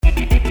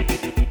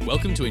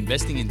Welcome to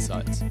Investing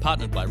Insights,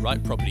 partnered by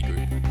Right Property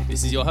Group.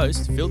 This is your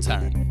host, Phil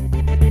Tarrant.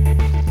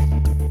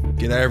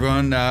 G'day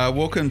everyone,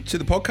 welcome to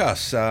the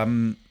podcast.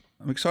 I'm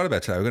excited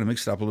about today. We're going to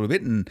mix it up a little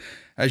bit, and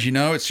as you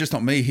know, it's just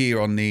not me here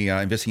on the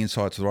Investing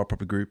Insights of the Right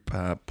Property Group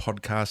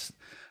podcast,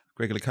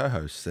 regular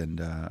co-hosts,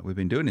 and we've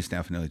been doing this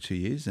now for nearly 2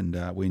 years,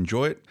 and we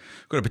enjoy it.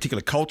 We've got a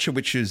particular culture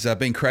which has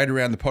been created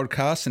around the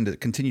podcast, and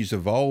it continues to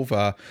evolve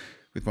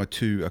with my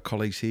two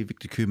colleagues here,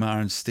 Victor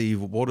Kumar and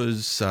Steve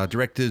Waters,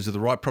 directors of the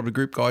Right Property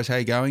Group. Guys, how are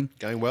you going?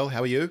 Going well.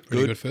 How are you?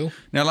 Pretty good, Phil.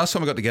 Now, last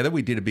time we got together,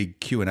 we did a big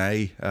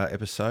Q&A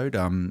episode.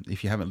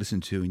 If you haven't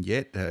listened to it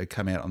yet, it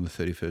came out on the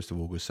 31st of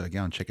August, so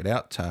go and check it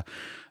out. I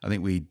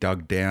think we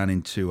dug down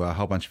into a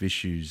whole bunch of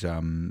issues,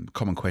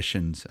 common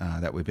questions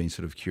that we've been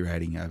sort of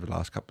curating over the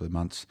last couple of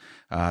months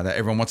that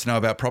everyone wants to know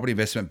about property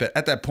investment. But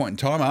at that point in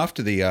time,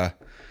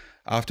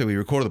 after we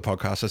recorded the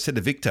podcast, I said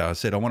to Victor,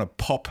 I want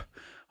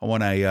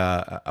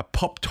a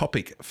pop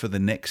topic for the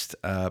next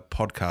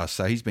podcast.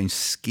 So he's been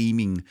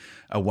scheming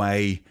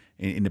away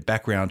in the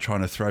background,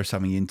 trying to throw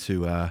something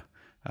into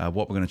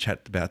what we're going to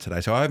chat about today.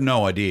 So I have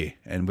no idea,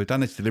 and we've done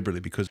this deliberately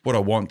because what I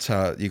want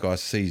you guys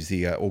to see is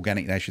the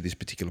organic nature of this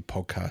particular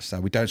podcast.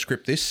 We don't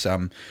script this.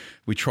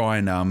 We try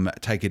and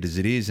take it as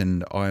it is,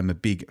 and I am a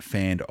big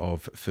fan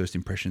of first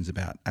impressions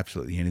about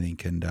absolutely anything,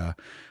 and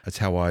that's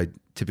how I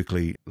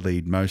typically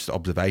lead most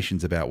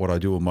observations about what I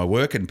do in my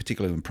work, and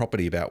particularly in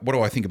property, about what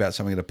do I think about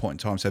something at a point in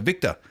time. So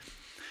Victor,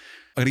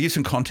 I'm going to give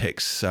some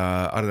context.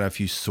 I don't know if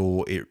you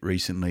saw it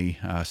recently.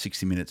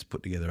 60 Minutes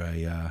put together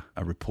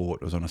a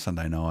report. It was on a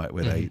Sunday night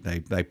where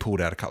they pulled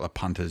out a couple of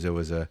punters. There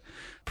was a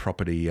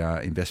property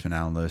investment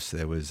analyst,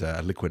 there was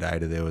a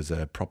liquidator, there was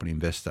a property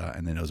investor,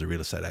 and then there was a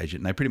real estate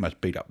agent. And they pretty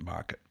much beat up the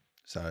market.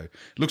 So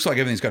it looks like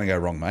everything's going to go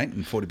wrong, mate,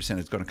 and 40%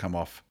 is going to come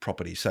off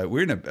property. So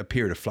we're in a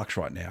period of flux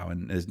right now,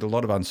 and there's a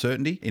lot of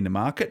uncertainty in the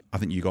market. I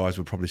think you guys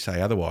would probably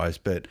say otherwise,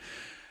 but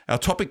our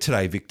topic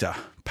today, Victor,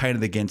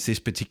 painted against this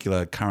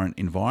particular current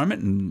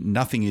environment, and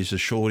nothing is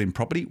assured in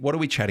property. What are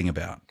we chatting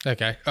about?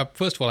 Okay.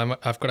 First of all,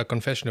 I've got a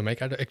confession to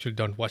make. I actually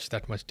don't watch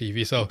that much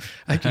TV, so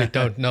I actually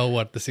don't know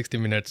what the 60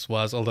 Minutes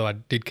was, although I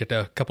did get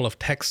a couple of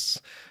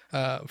texts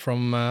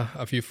from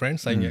a few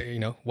friends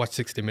saying, watch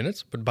 60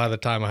 Minutes. But by the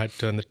time I had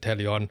turned the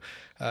telly on,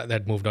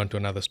 that moved on to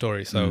another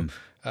story. So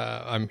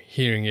I'm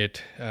hearing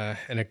it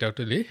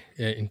anecdotally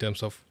in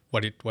terms of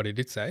what it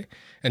did say.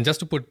 And just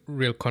to put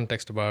real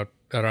context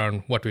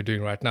around what we're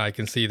doing right now, I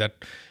can see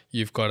that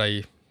you've got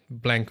a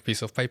blank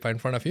piece of paper in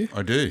front of you.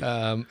 I do.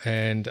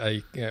 And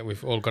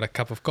we've all got a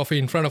cup of coffee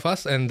in front of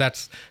us, and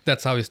that's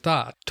how we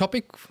start.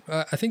 Topic,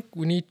 I think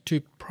we need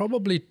to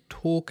probably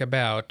talk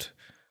about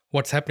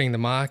what's happening in the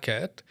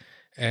market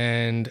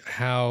and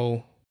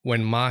how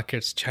when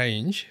markets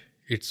change,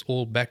 it's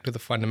all back to the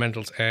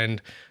fundamentals,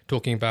 and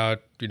talking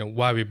about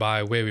why we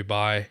buy, where we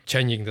buy,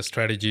 changing the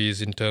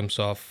strategies in terms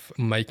of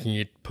making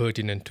it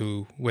pertinent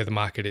to where the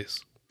market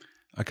is.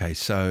 Okay,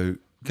 so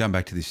going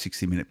back to this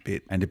 60-minute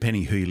bit, and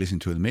depending who you listen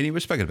to in the media,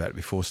 we've spoken about it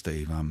before,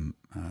 Steve.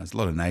 There's a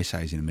lot of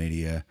naysayers in the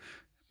media.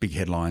 Big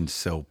headlines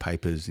sell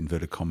papers,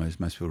 inverted commas.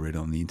 Most people read it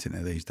on the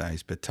internet these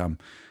days, but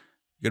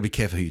you've got to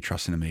be careful who you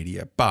trust in the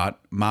media. But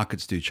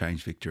markets do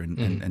change, Victor,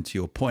 and to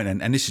your point,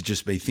 and this is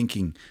just me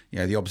thinking,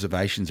 the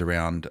observations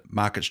around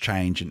markets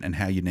change and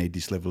how you need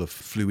this level of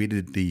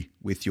fluidity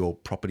with your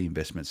property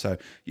investment. So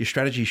your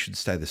strategy should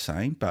stay the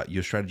same, but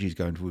your strategy is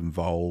going to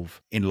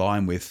evolve in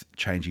line with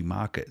changing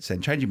markets.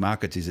 And changing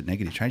markets isn't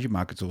negative. Changing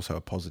markets also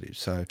are positive.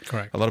 So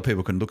correct. A lot of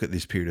people can look at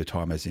this period of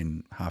time as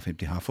in half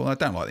empty, half full. I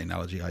don't like the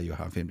analogy, are you a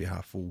half empty,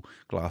 half full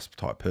glass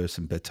type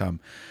person? But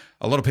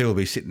a lot of people will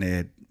be sitting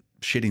there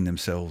shitting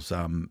themselves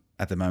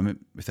at the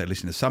moment if they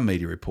listen to some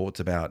media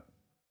reports about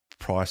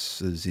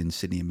prices in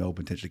Sydney and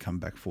Melbourne potentially coming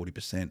back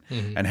 40%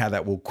 and how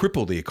that will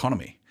cripple the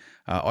economy.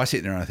 I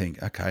sit there and I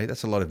think, okay,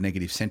 that's a lot of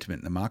negative sentiment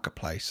in the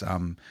marketplace.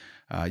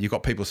 You've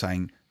got people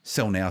saying,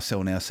 sell now,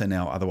 sell now, sell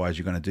now, otherwise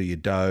you're going to do your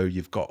dough.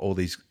 You've got all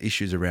these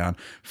issues around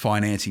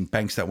financing.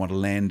 Banks don't want to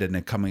lend and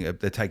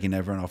they're taking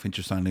everyone off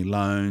interest-only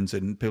loans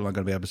and people aren't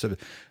going to be able to serve it.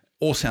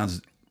 All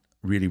sounds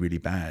really, really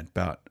bad,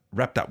 but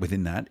wrapped up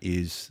within that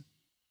is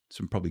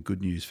some probably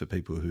good news for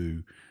people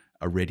who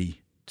are ready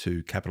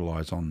to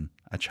capitalise on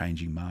a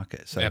changing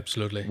market. So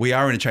absolutely, we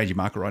are in a changing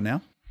market right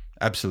now.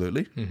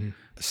 Absolutely.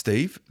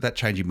 Steve, that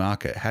changing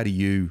market, how do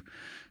you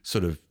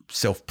sort of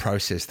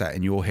self-process that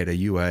in your head? Are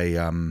you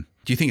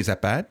do you think it's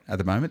that bad at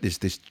the moment,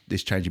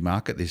 this changing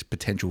market, this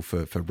potential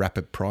for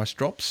rapid price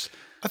drops?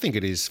 I think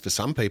it is for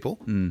some people,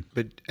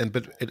 but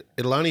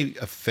it'll only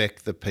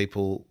affect the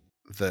people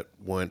that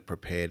weren't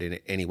prepared in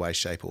any way,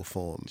 shape or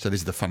form. So this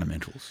is the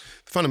fundamentals.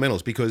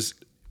 Fundamentals, because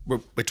we're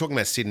talking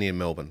about Sydney and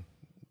Melbourne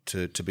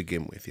to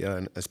begin with,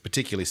 and as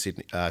particularly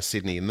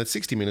Sydney. In the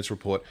 60 Minutes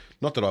report,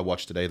 not that I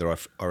watched it either,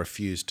 I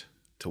refused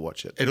to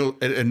watch it.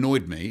 It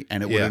annoyed me,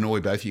 and it would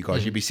annoy both of you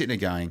guys. You'd be sitting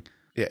there going,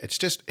 "Yeah, it's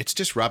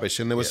just rubbish."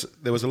 And there was a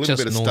little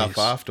just bit of stuff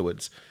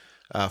afterwards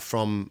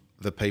from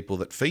the people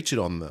that featured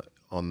on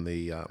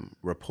the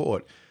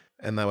report,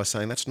 and they were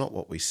saying that's not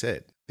what we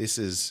said. This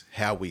is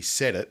how we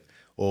said it,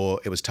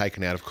 or it was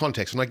taken out of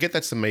context. And I get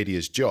that's the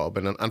media's job,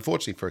 and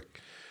unfortunately for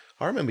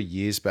I remember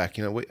years back,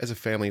 as a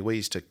family, we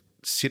used to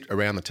sit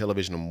around the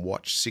television and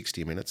watch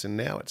 60 Minutes, and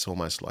now it's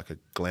almost like a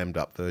glammed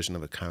up version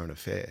of a current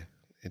affair.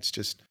 It's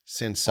just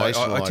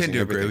sensationalising. I tend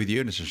to agree with you,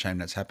 and it's a shame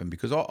that's happened,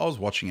 because I was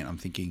watching it and I'm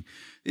thinking,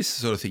 this is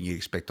the sort of thing you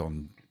expect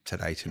on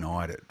Today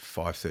Tonight at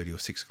 5:30 or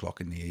 6 o'clock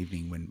in the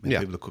evening when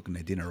people are cooking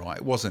their dinner, right?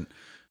 It wasn't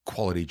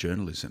quality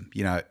journalism.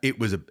 It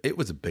was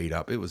a beat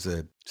up. It was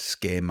a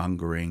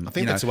scaremongering. I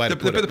think that's the way to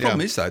put it. But the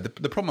problem is, though,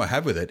 the problem I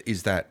have with it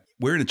is that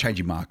we're in a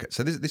changing market.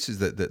 So this is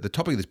the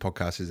topic of this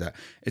podcast is that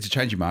it's a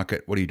changing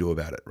market. What do you do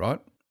about it, right?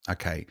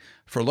 Okay.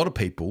 For a lot of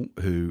people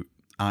who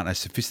aren't as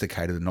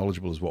sophisticated and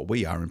knowledgeable as what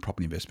we are in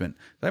property investment,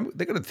 they're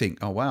going to think,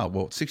 oh, wow,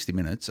 well, 60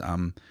 Minutes,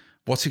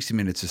 what 60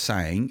 Minutes is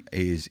saying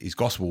is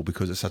gospel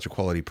because it's such a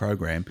quality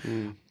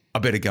program. I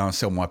better go and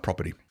sell my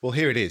property. Well,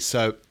 here it is.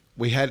 So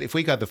if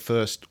we go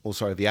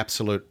the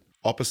absolute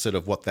opposite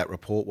of what that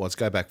report was,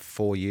 go back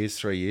 3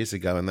 years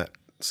ago, and that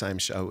same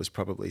show was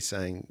probably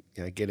saying,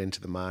 get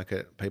into the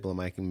market, people are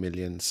making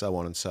millions, so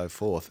on and so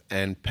forth.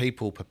 And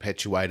people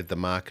perpetuated the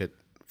market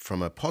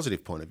from a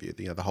positive point of view,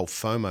 the whole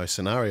FOMO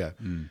scenario.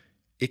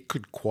 It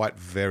could quite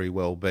very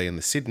well be in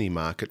the Sydney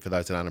market, for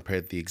those that aren't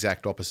prepared, the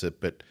exact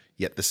opposite, but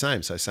yet the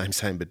same. So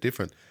same, but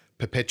different.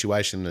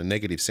 Perpetuation in a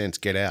negative sense,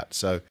 get out.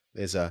 So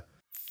there's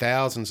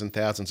thousands and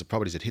thousands of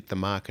properties that hit the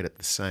market at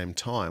the same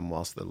time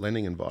whilst the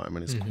lending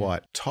environment is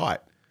quite tight.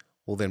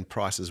 Well, then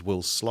prices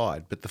will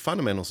slide. But the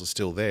fundamentals are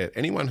still there.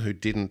 Anyone who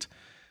didn't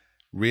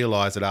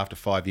realise that after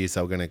 5 years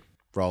they were going to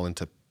roll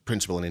into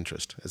principal and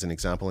interest, as an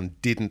example, and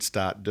didn't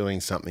start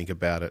doing something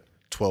about it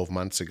 12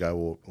 months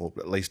ago, or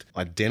at least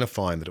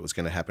identifying that it was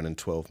going to happen in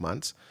 12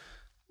 months,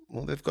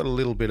 well, they've got a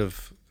little bit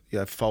of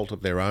fault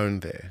of their own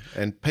there.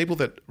 And people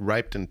that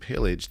raped and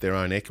pillaged their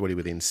own equity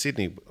within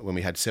Sydney when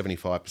we had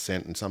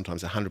 75% and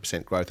sometimes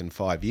 100% growth in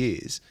 5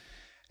 years,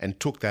 and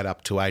took that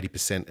up to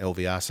 80%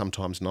 LVR,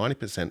 sometimes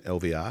 90%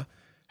 LVR,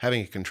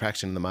 having a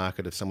contraction in the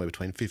market of somewhere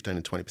between 15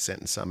 and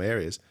 20% in some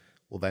areas,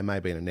 well, they may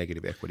be in a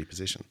negative equity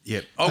position.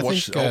 Yeah.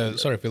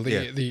 Sorry, Phil.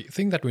 The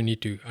thing that we need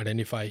to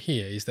identify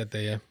here is that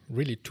there are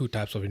really two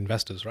types of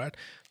investors, right?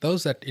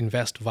 Those that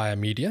invest via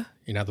media,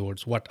 in other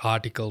words, what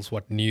articles,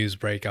 what news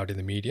break out in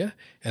the media,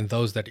 and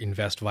those that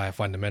invest via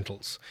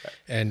fundamentals.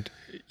 And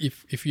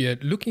if you're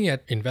looking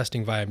at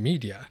investing via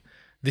media,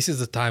 this is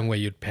the time where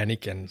you'd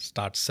panic and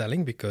start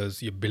selling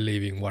because you're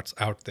believing what's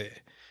out there.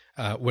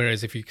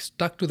 Whereas if you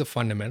stuck to the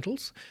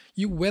fundamentals,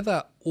 you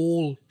weather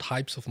all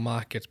types of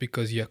markets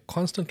because you're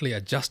constantly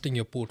adjusting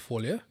your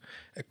portfolio,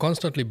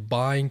 constantly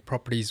buying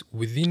properties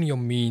within your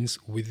means,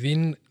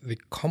 within the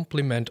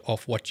complement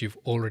of what you've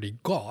already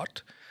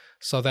got,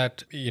 so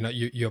that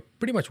you're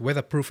pretty much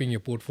weatherproofing your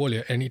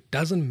portfolio, and it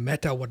doesn't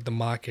matter what the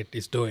market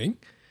is doing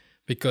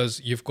because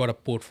you've got a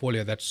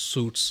portfolio that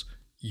suits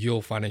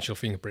your financial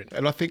fingerprint.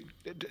 And I think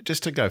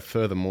just to go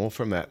furthermore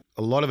from that,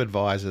 a lot of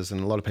advisors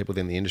and a lot of people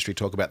within the industry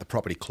talk about the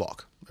property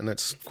clock, and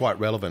that's quite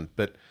relevant,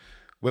 but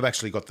we've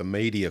actually got the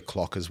media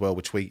clock as well,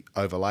 which we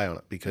overlay on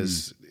it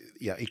because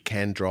it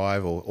can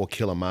drive or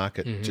kill a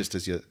market, just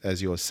as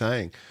you're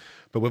saying.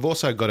 But we've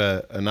also got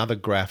another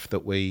graph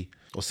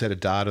or set of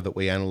data that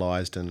we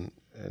analysed and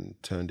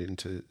turned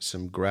into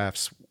some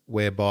graphs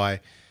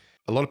whereby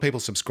a lot of people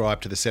subscribe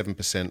to the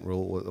 7%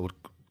 rule, or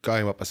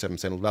going up by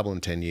 7% will double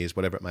in 10 years,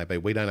 whatever it may be.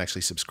 We don't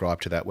actually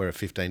subscribe to that. We're a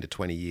 15 to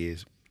 20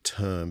 years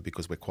term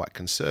because we're quite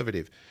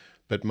conservative.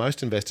 But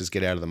most investors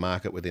get out of the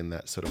market within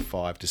that sort of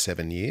 5 to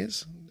 7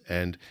 years.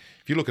 And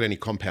if you look at any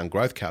compound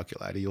growth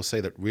calculator, you'll see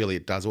that really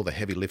it does all the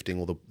heavy lifting,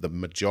 or the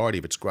majority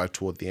of its growth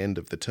toward the end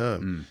of the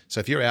term. So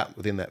if you're out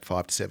within that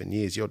 5 to 7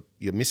 years, you're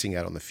missing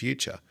out on the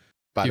future.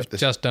 But you've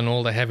just done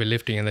all the heavy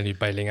lifting and then you're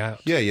bailing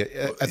out. Yeah,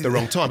 at the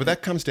wrong time. But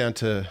that comes down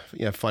to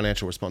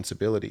financial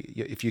responsibility.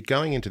 If you're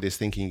going into this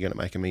thinking you're going to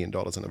make $1 million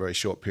in a very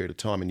short period of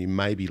time, and you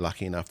may be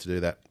lucky enough to do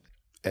that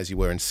as you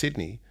were in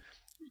Sydney,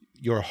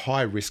 you're a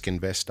high-risk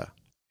investor.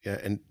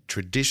 And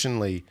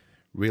traditionally,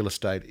 real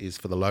estate is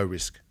for the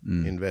low-risk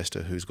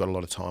investor who's got a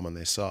lot of time on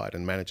their side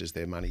and manages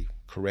their money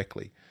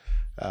correctly.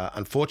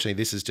 Unfortunately,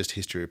 this is just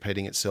history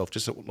repeating itself,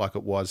 just like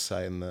it was,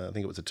 say, in I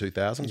think it was the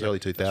 2000s, early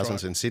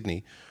 2000s in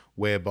Sydney,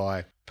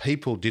 whereby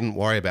people didn't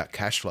worry about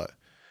cash flow.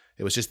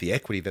 It was just the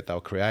equity that they were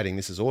creating.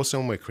 This is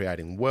awesome. We're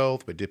creating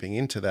wealth. We're dipping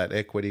into that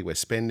equity. We're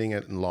spending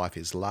it, and life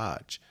is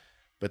large.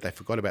 But they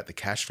forgot about the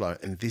cash flow.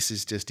 And this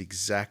is just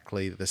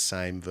exactly the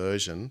same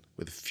version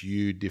with a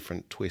few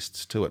different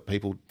twists to it.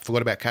 People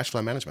forgot about cash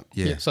flow management.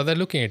 Yeah. So they're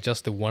looking at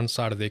just the one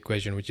side of the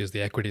equation, which is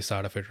the equity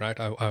side of it, right?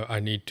 I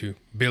need to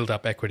build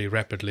up equity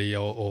rapidly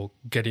or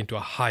get into a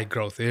high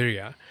growth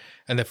area.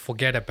 And they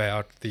forget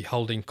about the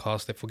holding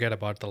costs. They forget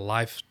about the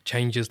life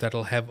changes that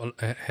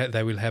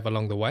they will have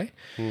along the way.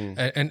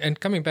 And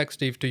coming back,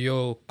 Steve, to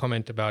your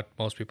comment about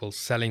most people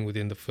selling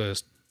within the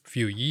first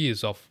few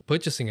years of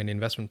purchasing an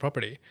investment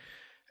property,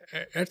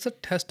 it's a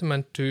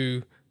testament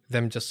to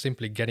them just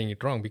simply getting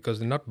it wrong because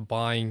they're not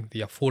buying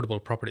the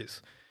affordable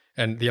properties.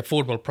 And the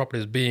affordable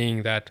properties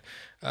being that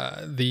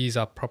these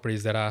are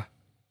properties that are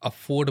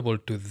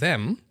affordable to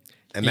them,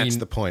 And that's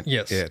the point.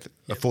 Yes. Yeah.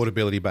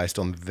 Affordability based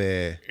on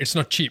their... It's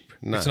not cheap.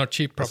 No, it's not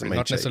cheap property,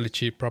 not cheap. necessarily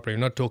cheap property.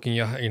 We're not talking,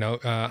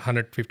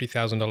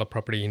 $150,000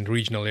 property in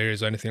regional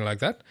areas or anything like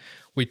that.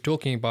 We're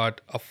talking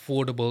about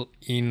affordable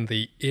in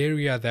the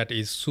area that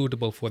is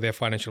suitable for their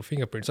financial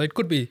fingerprint. So it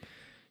could be,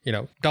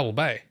 Double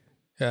Bay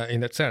in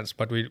that sense,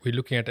 but we're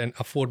looking at an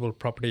affordable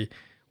property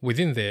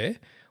within there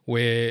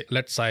where,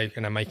 let's say,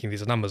 and I'm making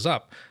these numbers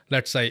up,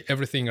 let's say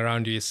everything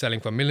around you is selling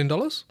for $1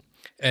 million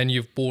and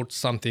you've bought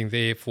something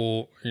there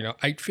for,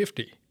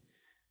 $850.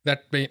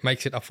 That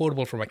makes it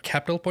affordable from a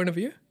capital point of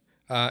view,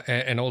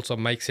 and also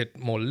makes it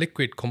more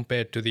liquid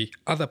compared to the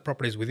other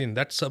properties within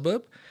that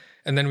suburb.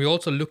 And then we're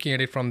also looking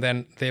at it from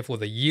therefore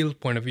the yield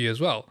point of view as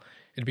well.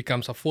 It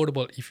becomes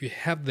affordable if you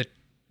have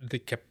the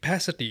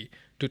capacity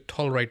to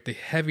tolerate the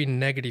heavy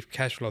negative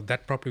cash flow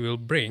that property will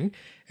bring,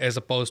 as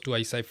opposed to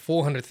a, say,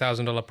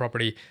 $400,000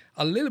 property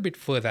a little bit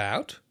further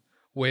out,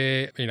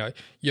 where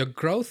your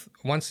growth,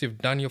 once you've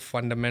done your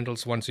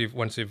fundamentals, once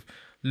you've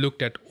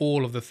looked at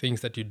all of the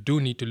things that you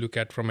do need to look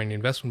at from an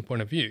investment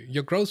point of view,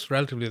 your growth's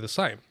relatively the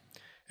same.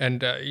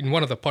 And in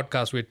one of the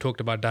podcasts, we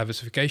talked about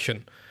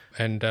diversification,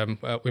 and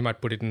we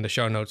might put it in the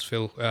show notes,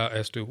 Phil,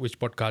 as to which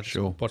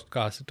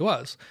podcast it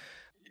was.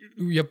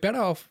 You're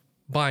better off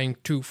buying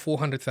two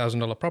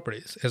 $400,000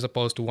 properties as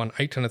opposed to one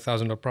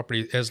 $800,000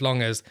 property, as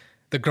long as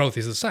the growth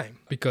is the same,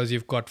 because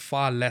you've got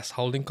far less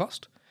holding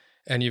cost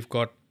and you've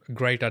got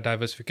greater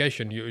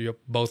diversification. Your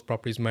both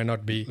properties may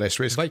not be less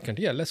risk. Vacant.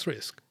 Yeah, less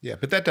risk. Yeah,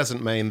 but that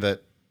doesn't mean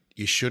that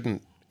you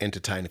shouldn't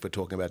entertain, if we're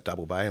talking about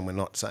Double Bay, and we're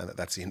not saying that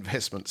that's the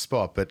investment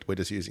spot, but we're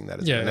just using that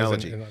as an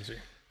analogy.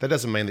 That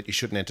doesn't mean that you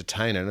shouldn't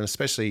entertain it, and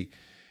especially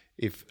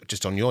if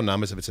just on your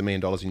numbers, if it's $1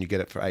 million and you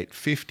get it for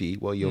 $850,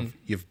 well,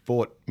 you've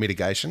bought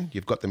mitigation,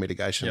 you've got the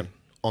mitigation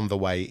on the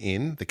way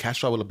in. The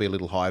cash flow will be a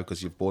little higher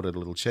because you've bought it a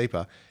little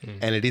cheaper,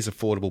 and it is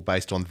affordable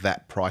based on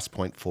that price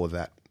point for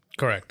that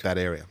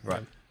area,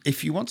 right?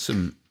 If you want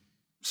some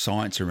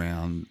science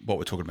around what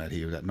we're talking about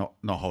here, that not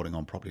holding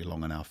on property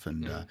long enough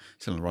and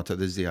selling right, so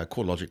there's the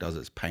CoreLogic does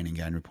its pain and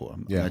gain report.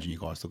 I imagine you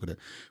guys look at it,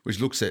 which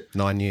looks at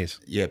 9 years.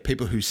 Yeah,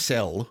 people who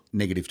sell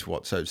negative to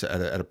what, so it's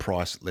at a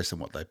price less than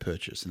what they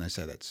purchase, and they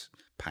say that's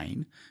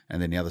pain.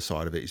 And then the other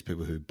side of it is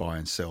people who buy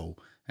and sell,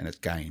 and it's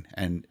gain.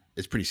 And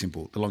it's pretty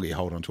simple. The longer you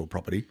hold on to a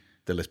property,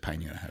 the less pain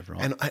you're going to have,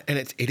 right? And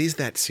it is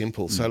that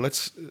simple. So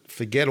let's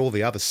forget all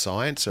the other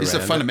science around it. It's a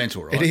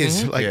fundamental, right? It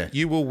is.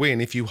 You will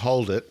win if you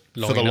hold it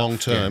for the long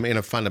term in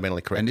a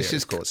fundamentally correct And this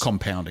is course.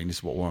 Compounding. This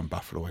is what Warren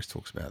Buffett always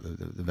talks about,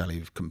 the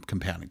value of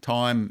compounding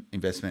time,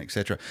 investment,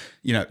 etc.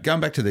 Going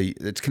back to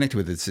it's connected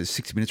with this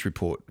 60 Minutes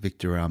report,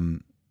 Victor,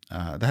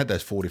 they had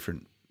those 4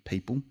 different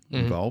people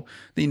involved.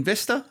 The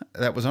investor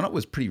that was on it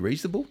was pretty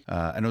reasonable,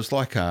 and it was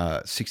like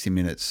 60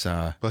 Minutes.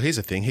 Well, here's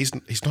the thing: he's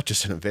not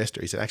just an investor;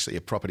 he's actually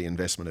a property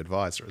investment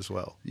advisor as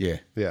well. Yeah.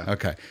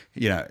 Okay.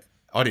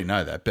 I didn't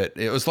know that, but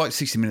it was like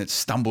 60 Minutes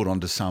stumbled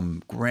onto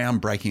some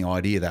groundbreaking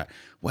idea that,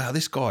 wow,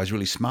 this guy is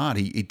really smart.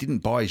 He didn't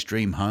buy his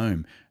dream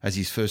home as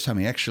his first home.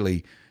 He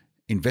actually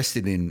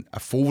invested in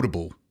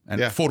affordable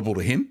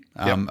to him,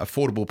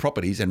 affordable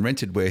properties, and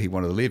rented where he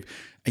wanted to live.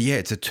 And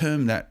it's a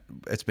term that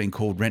it's been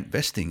called rent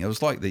vesting. It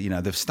was like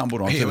they've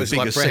stumbled onto the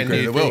biggest secret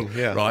in the world,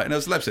 right? And it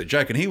was an absolute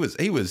joke. And he was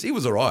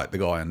all right, the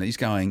guy, and he's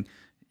going,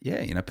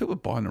 people are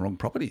buying the wrong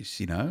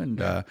properties,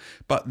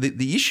 but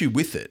the issue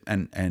with it,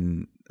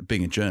 and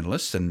being a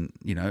journalist and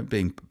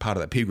being part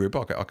of that peer group,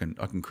 I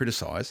can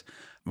criticise.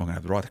 I'm going to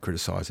have the right to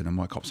criticise, and I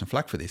might cop some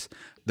flack for this.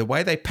 The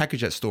way they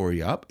package that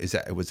story up is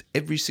that it was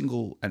every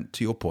single, and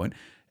to your point,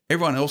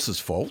 everyone else's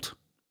fault.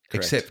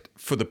 Correct. Except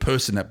for the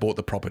person that bought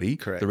the property.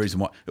 Correct. The reason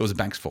why it was a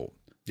bank's fault.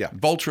 Yeah.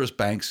 Vulturous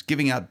banks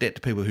giving out debt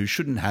to people who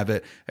shouldn't have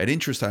it at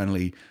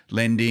interest-only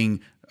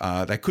lending.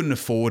 They couldn't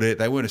afford it.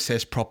 They weren't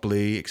assessed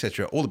properly,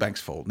 etc. All the bank's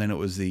fault. Then it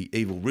was the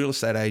evil real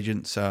estate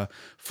agent's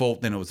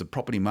fault. Then it was the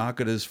property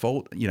marketer's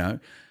fault.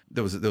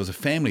 There was a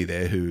family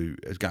there who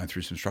is going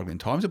through some struggling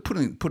times. And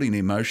putting the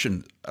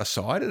emotion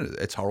aside,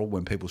 it's horrible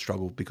when people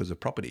struggle because of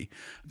property.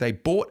 They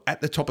bought at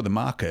the top of the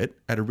market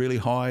at a really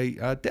high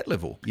debt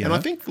level. I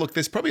think, look,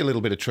 there's probably a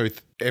little bit of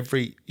truth.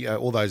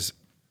 All those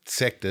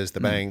sectors,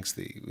 the banks,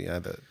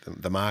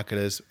 the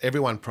marketers,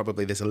 everyone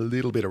probably, there's a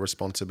little bit of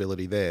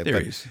responsibility there. There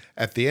is.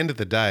 At the end of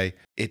the day,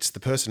 it's the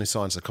person who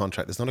signs the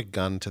contract. There's not a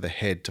gun to the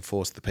head to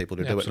force the people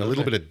to do it. And a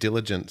little bit of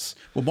diligence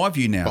my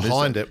view now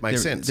behind it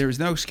makes sense. There is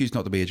no excuse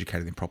not to be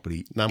educated in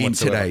property None in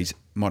whatsoever. Today's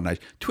modern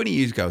age. 20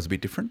 years ago was a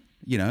bit different.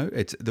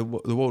 It's the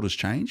world has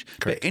changed.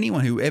 Correct. But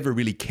anyone who ever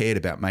really cared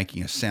about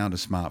making a sound and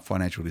smart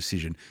financial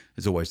decision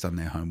has always done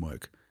their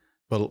homework.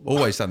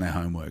 Always done their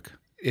homework.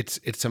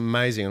 It's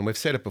amazing, and we've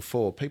said it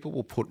before, people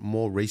will put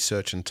more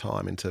research and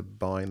time into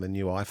buying the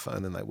new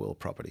iPhone than they will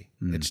property.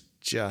 It's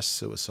just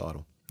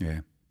suicidal.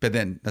 Yeah. But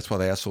then that's why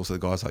they outsource to the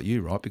guys like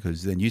you, right?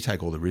 Because then you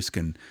take all the risk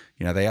and,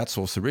 they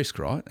outsource the risk,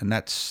 right? And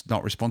that's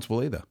not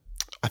responsible either.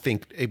 I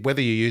think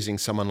whether you're using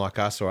someone like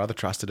us or other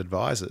trusted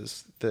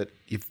advisors, that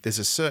if there's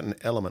a certain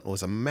element or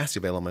there's a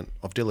massive element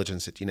of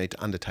diligence that you need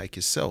to undertake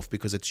yourself,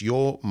 because it's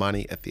your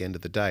money at the end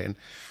of the day. And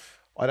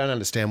I don't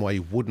understand why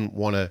you wouldn't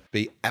want to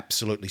be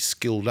absolutely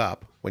skilled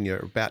up when you're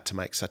about to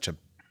make such a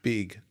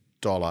big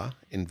dollar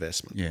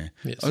investment. Yeah.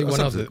 See,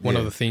 one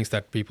of the things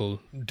that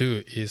people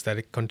do is that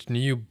they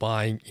continue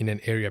buying in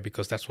an area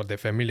because that's what they're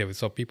familiar with.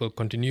 So people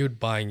continued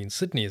buying in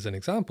Sydney as an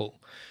example.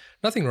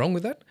 Nothing wrong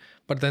with that.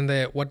 But then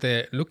what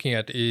they're looking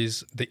at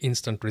is the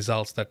instant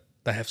results that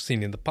they have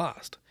seen in the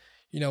past.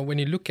 When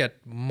you look at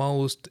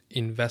most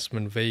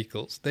investment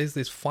vehicles, there's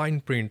this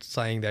fine print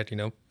saying that,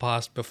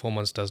 past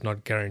performance does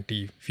not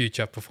guarantee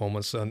future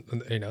performance, and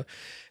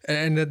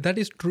that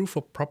is true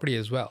for property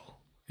as well.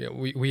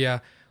 We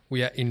are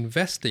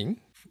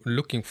investing,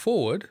 looking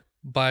forward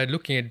by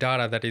looking at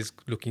data that is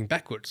looking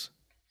backwards.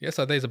 Yeah,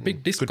 so there's a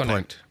big disconnect. Good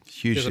point.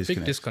 Huge There's a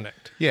big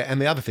disconnect. Yeah, and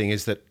the other thing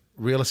is that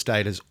real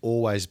estate has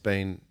always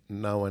been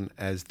known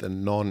as the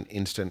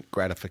non-instant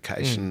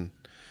gratification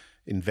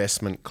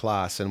investment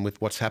class, and with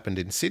what's happened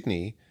in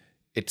Sydney,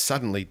 it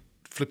suddenly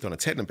flipped on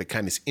its head and it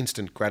became this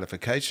instant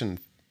gratification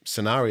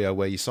scenario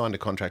where you signed a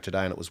contract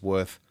today and it was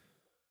worth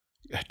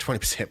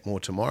 20% more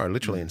tomorrow,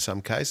 literally in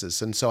some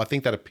cases. And so I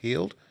think that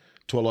appealed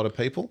to a lot of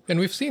people. And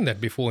we've seen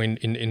that before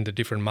in the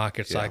different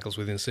market cycles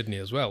within Sydney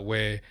as well,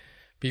 where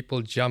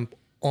people jump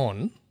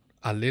on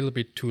a little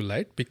bit too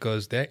late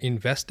because they're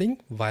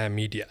investing via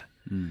media.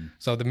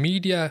 So the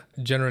media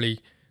generally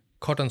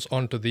cottons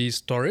onto these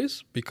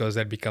stories because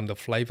they become the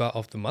flavor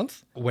of the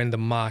month when the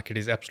market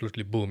is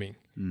absolutely booming.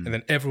 And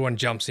then everyone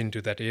jumps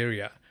into that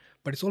area.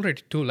 But it's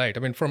already too late. I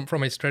mean,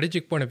 from a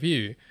strategic point of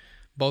view,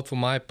 both for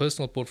my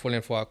personal portfolio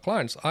and for our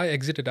clients, I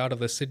exited out of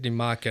the Sydney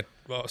market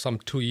some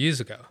 2 years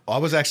ago. I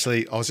was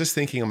just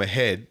thinking I'm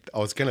ahead. I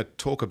was going to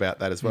talk about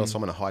that as well, so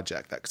I'm going to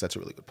hijack that because that's a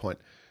really good point.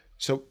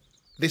 So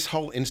this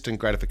whole instant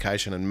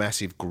gratification and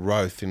massive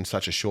growth in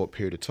such a short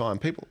period of time,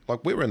 people,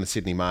 like we were in the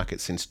Sydney market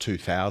since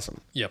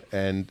 2000. Yep.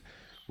 And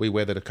we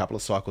weathered a couple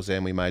of cycles there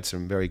and we made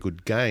some very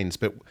good gains.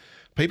 But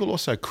people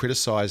also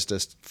criticised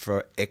us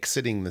for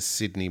exiting the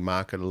Sydney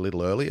market a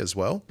little early as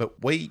well.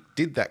 But we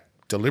did that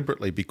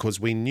deliberately because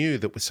we knew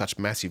that with such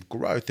massive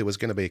growth, there was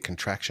going to be a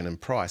contraction in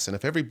price. And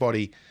if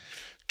everybody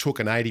took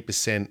an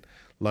 80%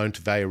 loan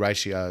to value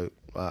ratio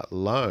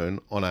loan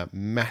on a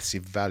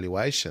massive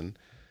valuation,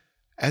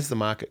 as the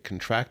market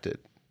contracted,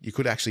 you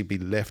could actually be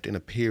left in a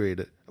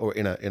period or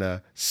in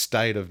a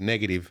state of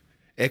negative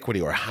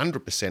equity or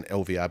 100%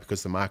 LVR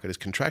because the market has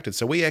contracted.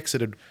 So we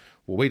exited,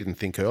 well, we didn't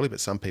think early, but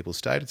some people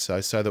stated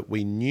so that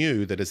we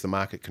knew that as the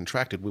market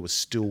contracted, we were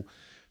still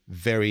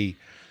very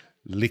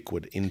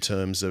liquid in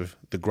terms of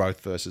the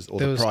growth versus or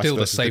the price versus the debt. There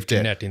was still the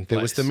safety net in place.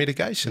 There was the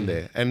mitigation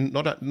there. And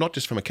not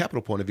just from a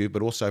capital point of view,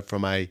 but also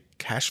from a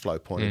cash flow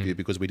point of view,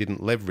 because we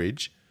didn't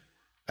leverage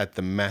at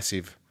the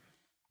massive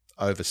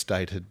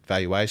overstated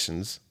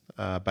valuations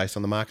based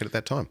on the market at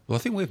that time. Well, I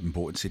think we've been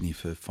bought in Sydney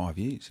for 5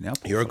 years in our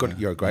portfolio.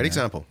 You're a great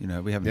example.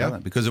 We haven't done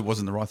that because it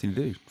wasn't the right thing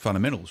to do.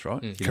 Fundamentals,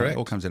 right? Correct. It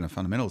all comes down to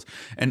fundamentals.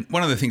 And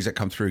one of the things that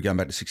come through going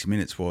back to 60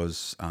 Minutes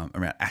was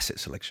around asset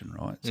selection,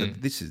 right? So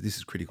this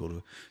is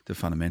critical to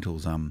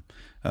fundamentals.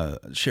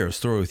 Share a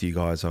story with you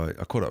guys. I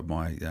caught up with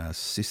my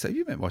sister.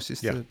 You met my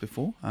sister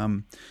before,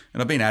 and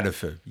I've been at her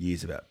for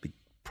years about big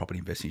property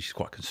investing. She's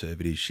quite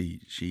conservative.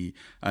 She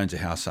owns a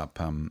house up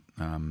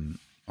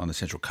on the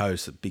Central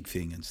Coast, a big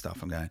thing and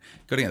stuff. I'm going,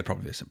 got to get the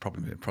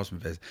property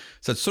investment.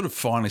 So it sort of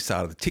finally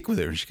started to tick with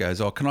her, and she goes,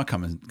 "Oh, can I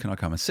come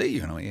and see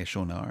you?" And I went, "Yeah,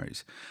 sure, no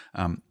worries."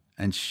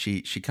 And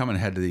she come and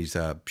had these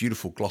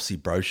beautiful glossy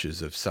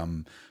brochures of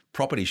some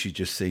property she'd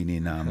just seen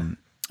in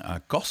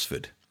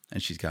Gosford.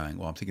 And she's going,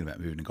 "Well, I'm thinking about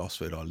moving to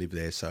Gosford. I live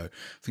there, so I'm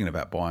thinking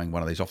about buying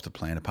one of these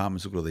off-the-plan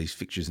apartments. Look at all these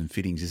fixtures and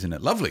fittings. Isn't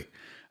it lovely?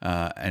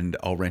 And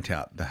I'll rent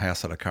out the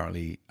house that I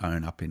currently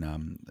own up in a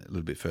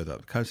little bit further up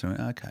the coast." And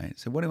I went, "Okay,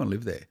 so why do you want to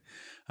live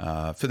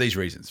there?" For these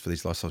reasons, for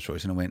these lifestyle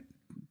choices. And I went,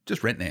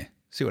 "Just rent there.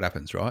 See what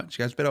happens, right?" She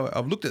goes, "But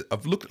I've looked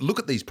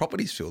at these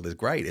properties, Phil. They're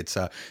great. It's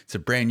a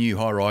brand new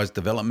high-rise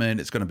development.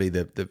 It's going to be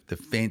the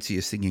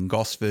fanciest thing in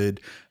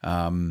Gosford.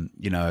 I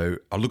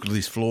looked at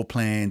these floor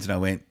plans and I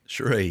went,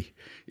 Cherie,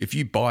 if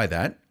you buy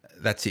that,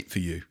 that's it for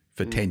you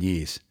for 10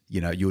 years.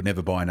 You'll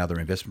never buy another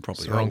investment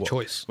property." It's the wrong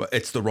choice. Well,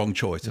 it's the wrong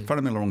choice. It's a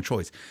fundamental wrong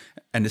choice.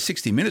 And the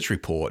 60 Minutes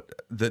report,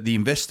 the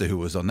investor who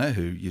was on there,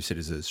 who you said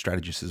is a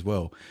strategist as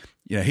well,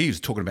 he was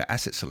talking about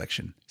asset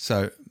selection.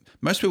 So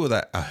most people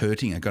that are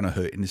going to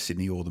hurt in the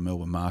Sydney or the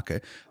Melbourne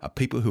market are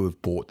people who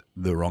have bought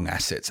the wrong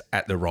assets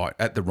at the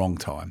wrong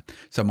time.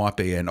 So it might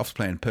be an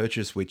off-plan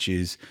purchase, which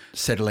is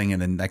settling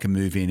and then they can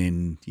move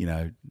in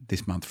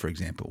this month, for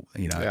example,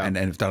 and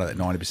have done it at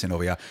 90%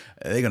 OVR.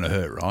 They're going to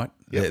hurt, right?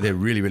 Yep. They're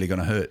really, really going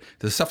to hurt.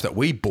 The stuff that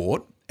we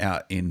bought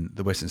out in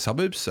the western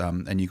suburbs,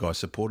 and you guys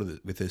supported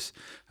it with us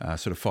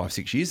sort of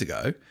 5-6 years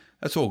ago,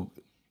 that's all.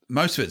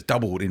 Most of it's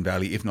doubled in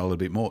value, if not a little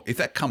bit more. If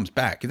that comes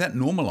back, if that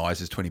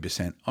normalises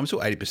 20%, I'm still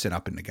 80%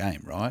 up in the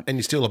game, right? And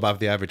you're still above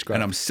the average growth.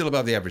 And I'm still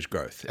above the average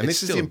growth. And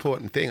this is the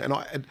important thing.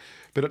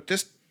 But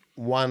just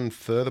one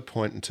further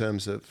point in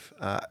terms of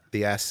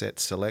the asset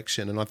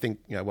selection, and I think,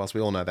 whilst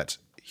we all know that's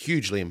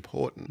hugely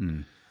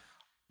important,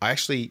 I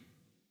actually,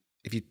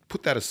 if you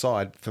put that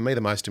aside, for me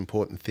the most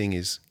important thing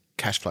is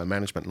cash flow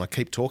management. And I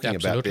keep talking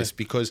about this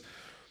because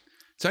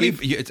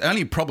It's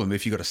only a problem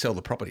if you've got to sell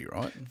the property,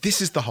 right?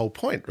 This is the whole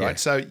point, right? Yeah.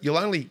 So you'll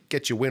only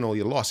get your win or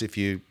your loss if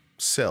you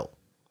sell,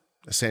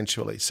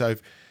 essentially. So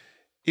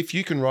if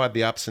you can ride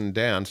the ups and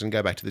downs and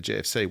go back to the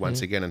GFC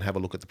once again and have a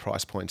look at the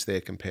price points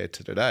there compared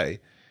to today,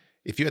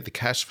 if you had the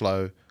cash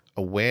flow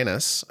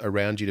awareness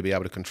around you to be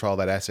able to control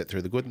that asset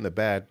through the good and the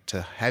bad,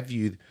 to have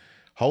you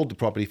hold the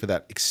property for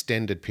that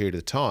extended period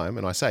of time,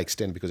 and I say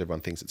extended because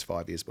everyone thinks it's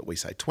 5 years, but we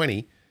say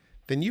 20,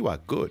 then you are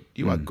good.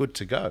 You are good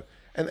to go.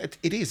 And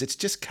it's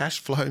just cash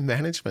flow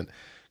management.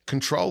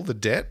 Control the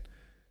debt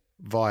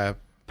via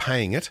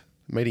paying it,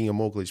 meeting your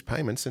mortgage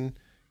payments, and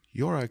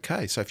you're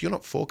okay. So if you're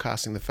not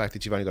forecasting the fact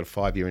that you've only got a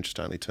 5-year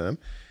interest-only term,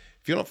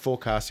 if you're not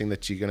forecasting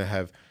that you're going to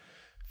have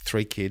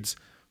 3 kids,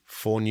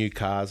 4 new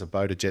cars, a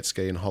boat, a jet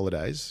ski, and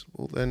holidays,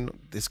 well, then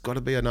there's got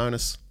to be an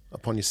onus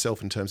upon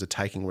yourself in terms of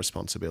taking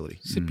responsibility.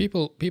 See,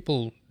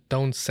 people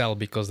don't sell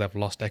because they've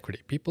lost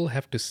equity. People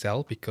have to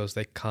sell because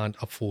they can't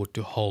afford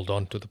to hold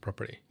on to the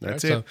property.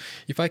 That's right? it. So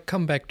if I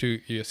come back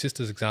to your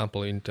sister's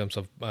example in terms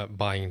of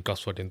buying in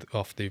Gosford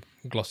off the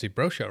glossy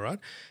brochure, right?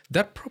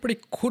 That property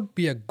could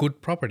be a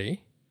good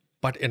property,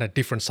 but in a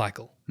different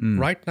cycle.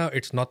 Right now,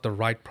 it's not the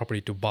right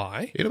property to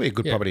buy. It'll be a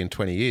good property in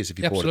 20 years if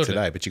you bought it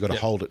today, but you've got to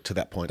hold it to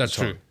that point. That's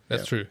true.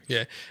 That's true.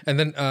 Yeah. And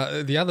then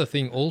the other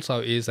thing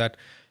also is that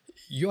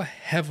you're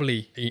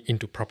heavily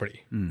into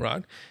property,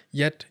 right?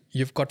 Yet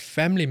you've got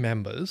family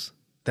members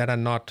that are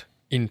not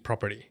in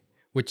property,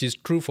 which is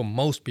true for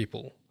most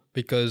people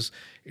because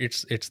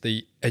it's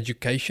the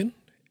education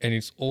and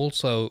it's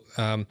also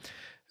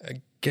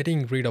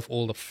getting rid of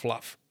all the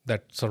fluff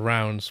that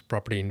surrounds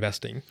property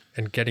investing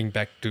and getting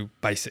back to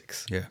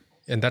basics. Yeah.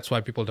 And that's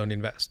why people don't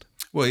invest.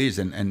 Well, it is,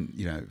 and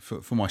you know,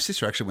 for my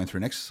sister, I actually went through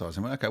an exercise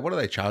and went, okay, what are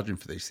they charging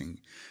for these things?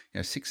 You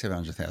know,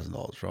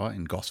 $600,000-$700,000, right,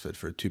 in Gosford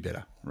for a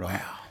 2-bedder, right?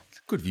 Wow.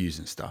 Good views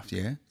and stuff,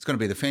 yeah. It's going to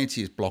be the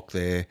fanciest block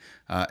there.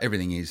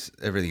 Everything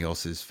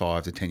else is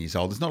 5 to 10 years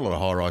old. There's not a lot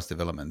of high-rise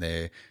development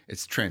there.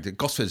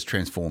 Gosford's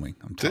transforming,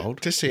 I'm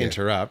told. Just to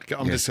interrupt,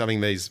 I'm just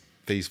having these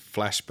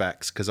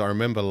flashbacks because I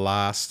remember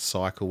last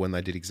cycle when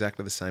they did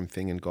exactly the same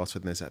thing in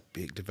Gosford, and there's that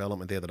big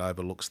development there that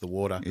overlooks the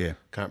water. Yeah.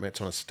 Can't remember,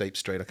 it's on a steep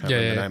street. I can't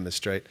remember the name of the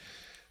street.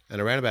 And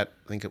around about,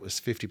 I think it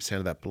was 50%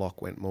 of that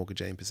block went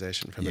mortgagee in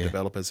possession from the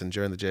developers. And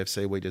during the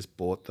GFC, we just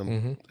bought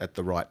them at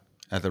the right price.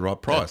 At the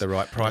right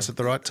price at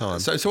the right time.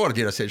 So what I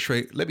did, I said,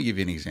 Shree, let me give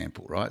you an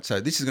example, right?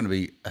 So this is going to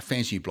be a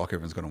fancy block.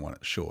 Everyone's going to want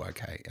it. Sure,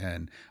 okay.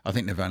 And I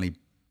think they've only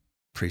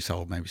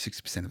pre-sold maybe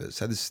 60% of it.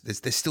 So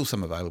there's still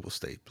some available,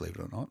 Steve, believe it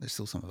or not. There's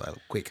still some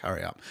available. Quick,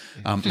 hurry up.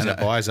 And our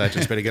buyer's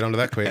agents better get onto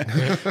that quick.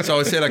 So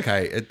I said,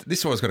 okay, this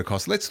is what it's going to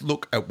cost. Let's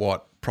look at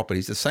what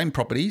properties, the same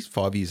properties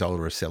 5 years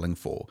older, are selling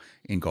for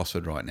in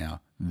Gosford right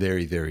now.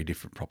 Very, very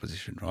different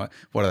proposition, right?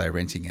 What are they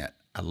renting at?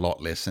 A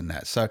lot less than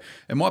that. So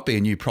it might be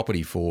a new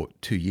property for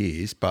 2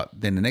 years, but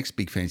then the next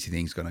big fancy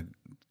thing is going to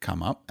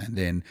come up, and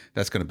then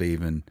that's going to be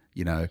even,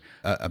 you know,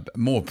 a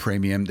more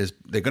premium.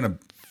 They're going to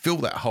fill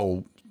that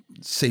whole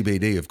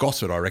CBD of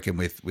Gosford, I reckon,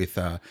 with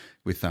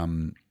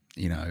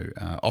you know,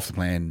 off the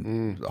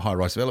plan high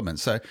rise development.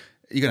 So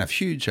you're going to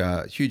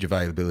have huge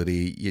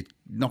availability. You're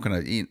not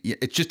going to.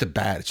 It's just a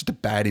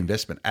bad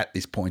investment at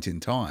this point in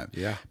time.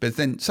 Yeah. But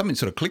then something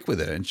sort of clicked with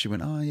her, and she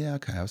went, "Oh yeah,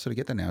 okay, I sort of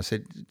get that now." I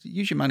said,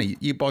 "Use your money.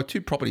 You buy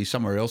 2 properties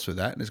somewhere else with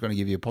that, and it's going to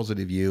give you a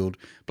positive yield."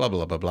 Blah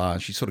blah blah blah.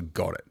 And she sort of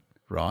got it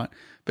right.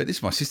 But this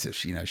is my sister.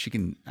 She, you know, she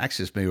can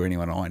access me or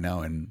anyone I know,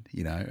 and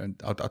you know, and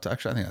I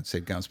think I'd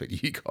said go and speak to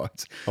you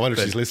guys. I wonder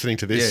if she's listening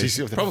to this.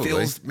 Yeah, she's probably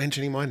Phil's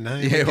mentioning my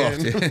name. Yeah,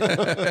 again.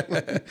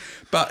 well,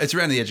 but it's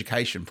around the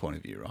education point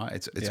of view, right?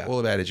 It's all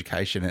about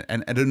education,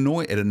 and it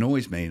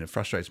annoys me and it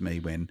frustrates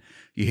me when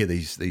you hear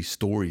these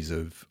stories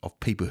of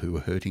people who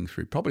are hurting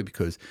through property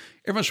because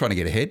everyone's trying to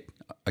get ahead.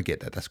 I get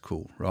that. That's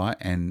cool, right?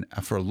 And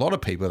for a lot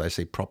of people, they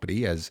see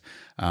property as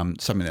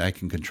something that they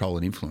can control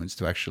and influence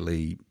to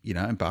actually, you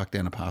know, embark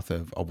down a path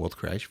of wealth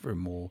creation for a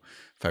more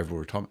favourable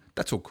retirement.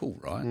 That's all cool,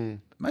 right?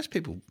 Most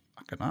people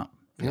fucking up,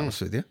 to be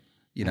honest with you,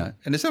 you know,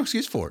 and there's no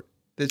excuse for it.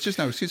 There's just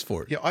no excuse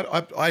for it. Yeah,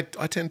 I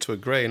tend to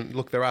agree. And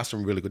look, there are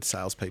some really good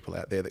salespeople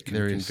out there that can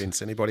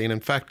convince anybody. And in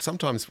fact,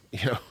 sometimes,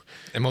 you know,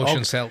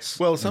 emotion sells.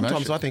 Well,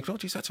 sometimes I think, oh,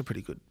 geez, that's a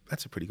pretty good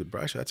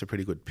brochure. That's a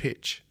pretty good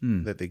pitch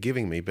that they're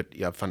giving me. But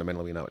yeah,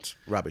 fundamentally, we know it's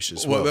rubbish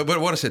as well. But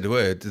what I said to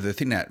her, the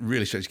thing that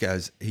really shows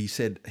goes, he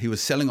said he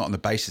was selling it on the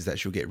basis that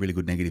she'll get really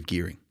good negative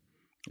gearing.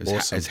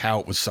 Is how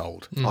it was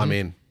sold. I'm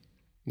in.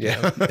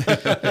 Yeah.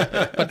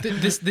 But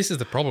this is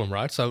the problem,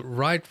 right? So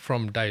right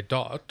from day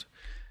dot,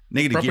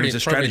 negative gearing is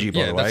a strategy,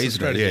 by the way,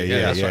 isn't it?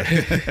 Yeah,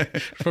 that's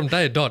right. From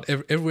day dot,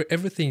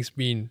 everything's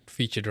been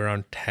featured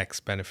around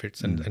tax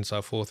benefits and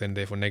so forth, and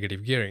therefore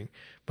negative gearing.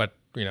 But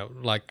you know,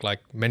 like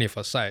many of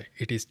us say,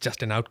 it is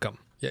just an outcome.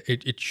 Yeah,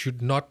 it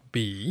should not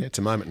be. It's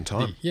a moment in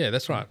time. Yeah,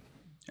 that's right.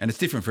 And it's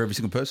different for every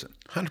single person.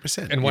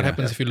 100%. And what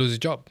happens if you lose your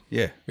job?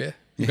 Yeah. Yeah.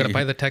 You've got to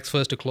pay the tax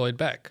first to claw it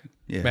back.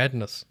 Yeah.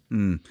 Madness.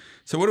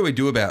 So what do we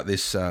do about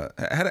this?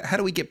 How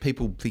do we get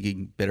people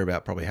thinking better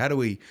about property? How do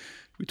we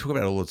talk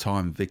about it all the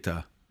time,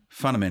 Victor,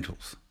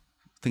 fundamentals.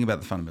 Think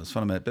about the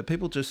fundamentals. But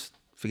people just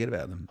forget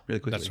about them really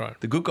quickly. That's right.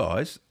 The good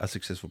guys are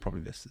successful property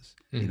investors,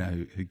 you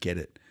know, who get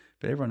it.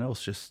 But everyone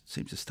else just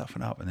seems to stuff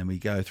it up. And then we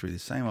go through the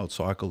same old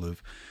cycle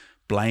of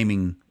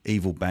blaming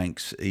evil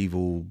banks,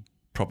 evil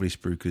property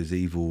spruikers,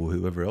 evil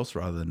whoever else,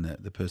 rather than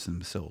the person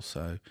themselves.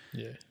 So do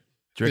you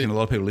reckon a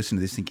lot of people listen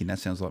to this thinking that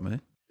sounds like me?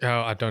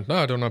 I don't know.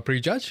 I don't want to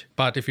prejudge.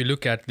 But if you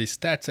look at the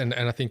stats, and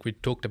I think we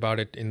talked about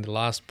it in the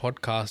last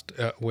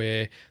podcast,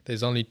 where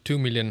there's only 2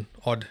 million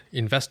odd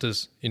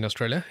investors in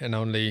Australia and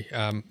only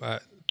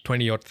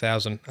 20 odd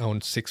thousand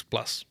own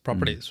 6+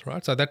 properties,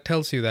 right? So that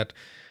tells you that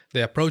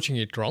they're approaching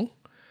it wrong,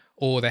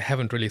 or they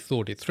haven't really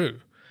thought it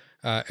through.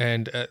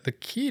 And the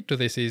key to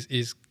this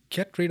is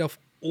get rid of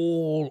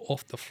all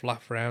of the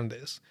fluff around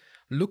this.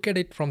 Look at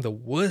it from the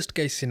worst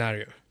case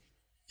scenario.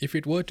 If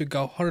it were to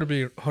go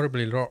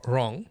horribly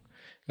wrong,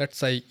 let's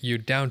say you're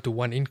down to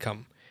one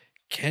income,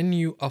 can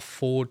you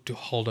afford to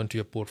hold on to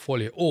your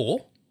portfolio?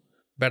 Or,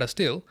 better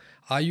still,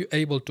 are you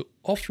able to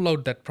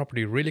offload that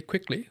property really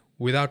quickly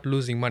without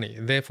losing money?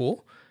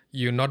 Therefore,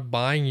 you're not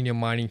buying in your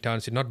mining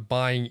towns, you're not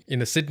buying in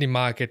the Sydney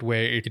market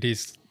where it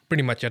is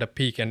pretty much at a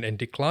peak and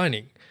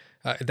declining.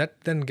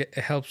 That then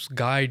helps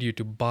guide you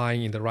to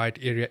buying in the right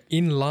area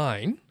in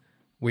line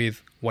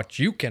with what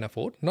you can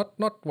afford, not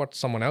what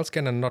someone else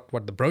can and not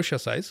what the brochure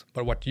says,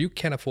 but what you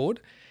can afford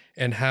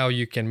and how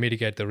you can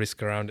mitigate the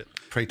risk around it.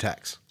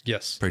 Pre-tax.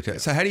 Yes.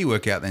 Pre-tax. So how do you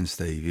work out then,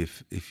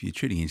 Steve, if you're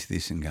tuning into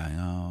this and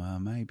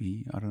going,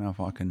 maybe, I don't know if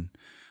I can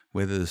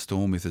weather the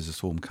storm, if there's a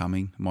storm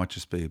coming, it might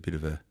just be a bit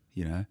of a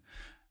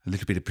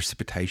little bit of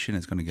precipitation,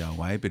 it's going to go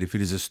away. But if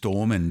it is a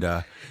storm and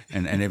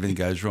everything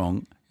goes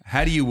wrong,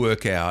 how do you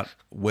work out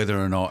whether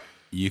or not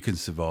you can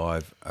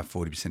survive a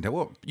 40% down?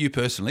 Well, you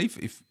personally,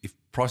 if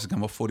prices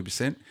come off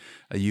 40%,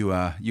 are you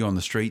on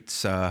the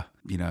streets,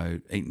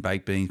 eating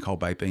baked beans, cold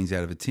baked beans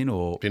out of a tin,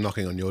 or be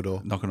knocking on your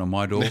door, knocking on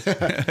my door?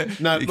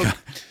 No, look,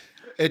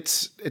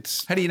 it's.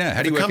 How do you know?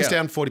 How do you work work out? If it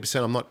comes out? down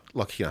 40%, I'm not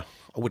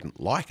I wouldn't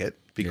like it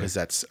because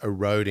that's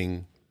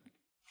eroding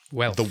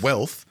Wealth. the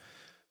wealth,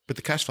 but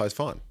the cash flow is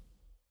fine.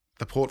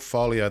 The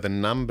portfolio, the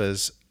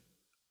numbers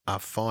are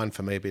fine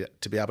for me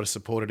to be able to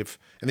support it.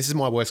 And this is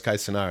my worst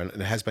case scenario,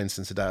 and it has been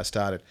since the day I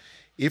started.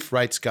 If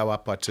rates go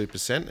up by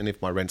 2% and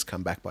if my rents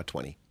come back by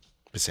 20%.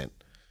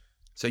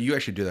 So you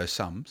actually do those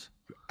sums?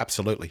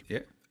 Absolutely. Yeah.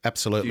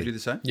 Absolutely. Do you do the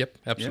same? Yep,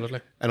 absolutely.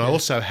 Yep. And I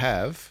also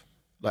have,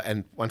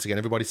 and once again,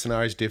 everybody's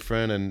scenario is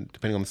different and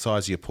depending on the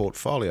size of your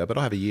portfolio, but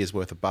I have a year's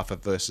worth of buffer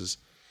versus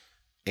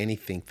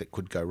anything that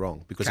could go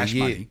wrong. Because Cash a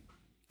year, money.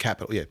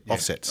 Capital,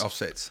 offsets.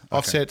 Offsets. Okay.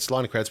 Offsets,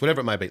 line of credits,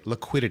 whatever it may be.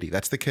 Liquidity,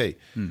 that's the key.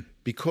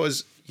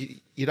 Because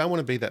you don't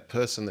want to be that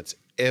person that's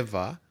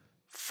ever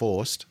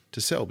forced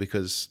to sell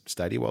because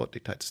state of your wallet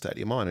dictates the state of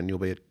your mind and you'll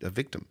be a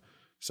victim.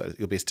 So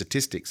you'll be a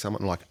statistic.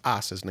 Someone like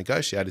us as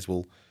negotiators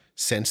will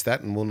sense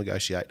that and will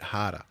negotiate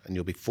harder and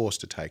you'll be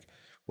forced to take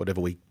whatever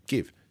we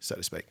give, so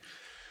to speak.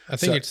 I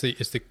think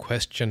it's the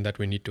question that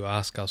we need to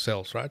ask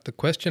ourselves, right? The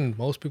question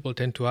most people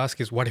tend to ask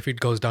is, what if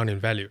it goes down in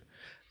value?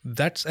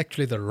 That's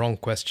actually the wrong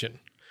question.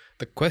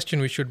 The question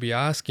we should be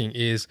asking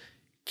is,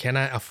 can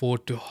I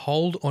afford to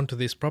hold onto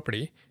this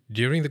property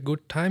during the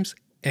good times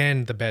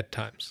and the bad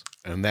times?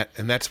 And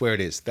that's where it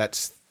is.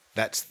 That's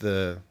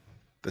the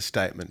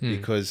statement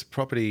because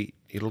property,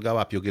 it'll go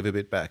up, you'll give a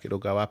bit back. It'll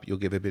go up, you'll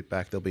give a bit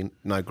back. There'll be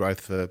no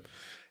growth for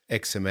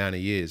X amount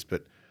of years.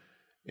 But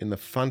in the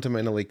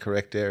fundamentally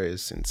correct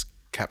areas since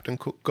Captain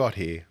Cook got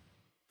here,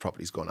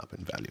 property's gone up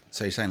in value.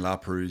 So you're saying La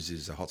Perouse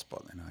is a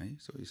hotspot then, are you?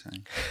 That's what you're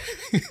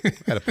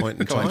saying? At a point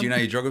in Come time. on, do you know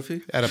your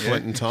geography? At a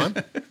point in time,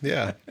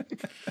 yeah.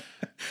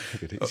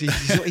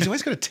 He's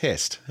always got a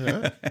test. You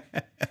know?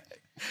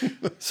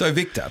 So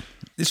Victor,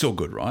 this is all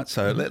good, right?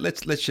 So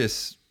let's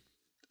just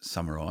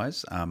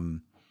summarise.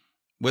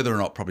 Whether or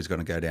not property's going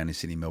to go down in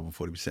Sydney, Melbourne,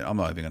 40%, I'm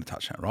not even going to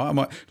touch that,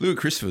 right? Louis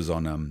Christopher's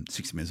on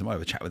 60 Minutes. I might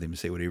have a chat with him and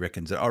see what he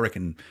reckons. I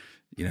reckon,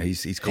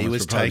 his comments he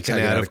was were probably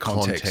taken out of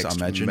context, I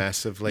imagine.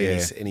 massively,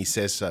 Yeah. and he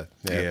says so.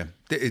 Yeah.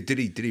 Did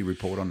he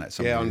report on that?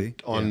 Yeah, Did he?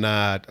 on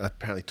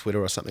apparently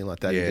Twitter or something like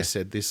that. Yeah. He just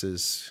said this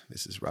is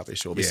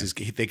rubbish, or this is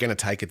they're going to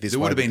take it this There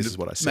way. would have been this is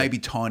what I said. maybe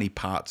tiny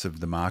parts of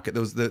the market.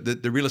 There was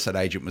the real estate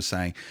agent was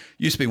saying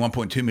used to be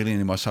 1.2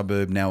 million in my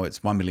suburb, now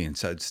it's 1 million.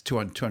 So it's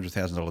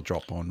 $200,000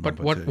 drop on. But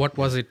 1.2. what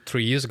was it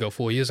 3 years ago,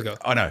 4 years ago?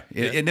 I know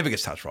it never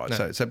gets touched, right?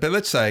 No. So but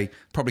let's say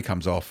property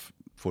comes off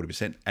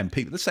 40%, and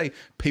let's say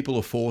people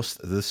are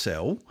forced to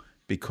sell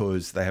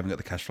because they haven't got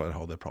the cash flow to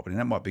hold their property. And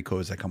that might be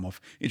because they come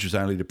off interest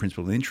only to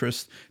principal and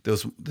interest.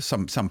 There's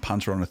some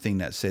punter on a thing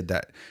that said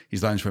that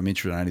his loans from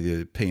interest only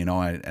to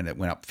P&I, and it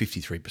went up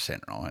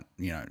 53%, right?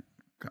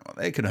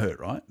 It can hurt,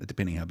 right?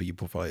 Depending how big your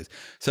portfolio is.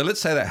 So let's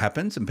say that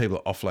happens and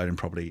people are offloading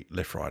property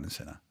left, right and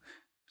centre.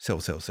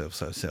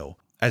 Sell.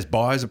 As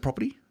buyers of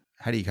property,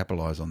 how do you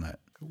capitalise on that?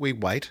 We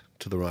wait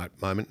to the right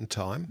moment in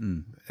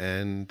time,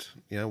 and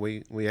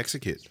we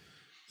execute.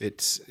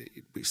 It's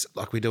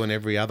like we do in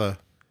every other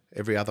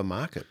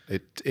market.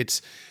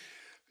 It's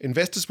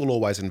investors will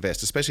always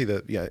invest,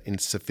 especially in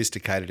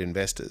sophisticated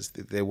investors.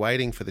 They're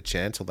waiting for the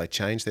chance, or they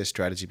change their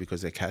strategy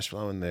because their cash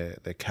flow and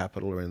their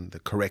capital are in the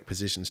correct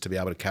positions to be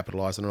able to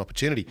capitalise on an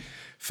opportunity.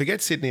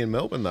 Forget Sydney and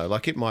Melbourne though.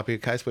 Like, it might be a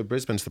case where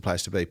Brisbane's the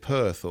place to be,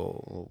 Perth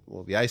or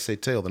the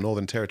ACT or the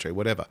Northern Territory,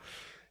 whatever.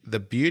 The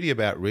beauty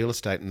about real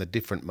estate and the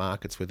different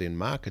markets within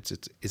markets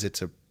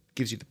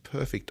gives you the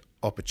perfect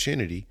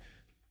opportunity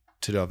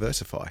to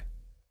diversify,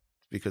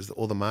 because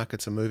all the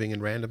markets are moving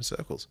in random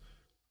circles.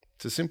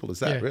 It's as simple as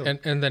that, really.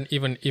 And then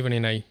even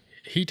in a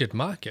heated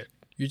market,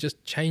 you're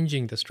just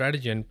changing the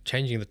strategy and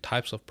changing the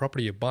types of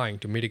property you're buying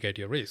to mitigate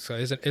your risk. So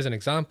as an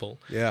example,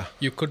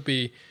 you could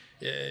be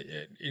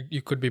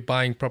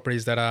buying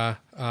properties that are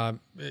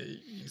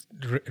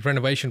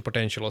renovation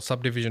potential or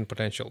subdivision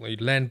potential. You're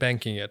land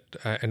banking it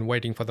and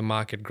waiting for the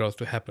market growth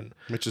to happen.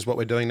 Which is what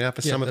we're doing now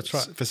for some of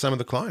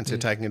the clients. They're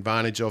taking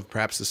advantage of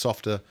perhaps the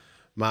softer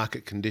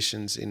market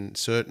conditions in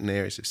certain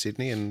areas of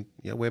Sydney, and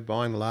we're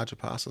buying the larger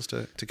parcels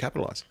to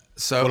capitalise.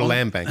 Or a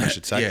land bank, I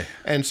should say. Yeah.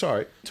 And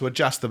to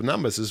adjust the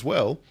numbers as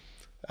well.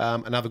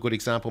 Another good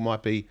example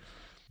might be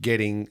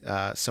getting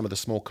some of the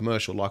small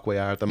commercial, like we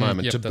are at the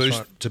moment,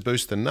 to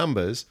boost the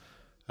numbers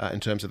in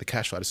terms of the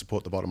cash flow to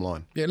support the bottom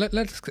line. Yeah,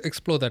 let's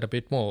explore that a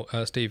bit more,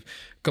 Steve.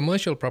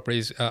 Commercial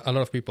properties, a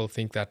lot of people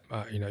think that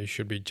you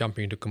should be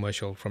jumping into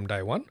commercial from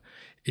day one.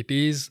 It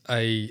is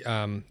a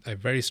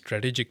very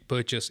strategic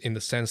purchase in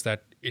the sense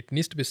that it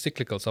needs to be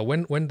cyclical. So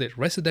when the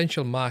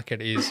residential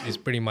market is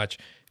pretty much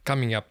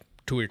coming up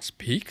to its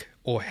peak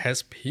or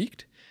has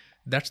peaked,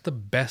 that's the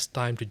best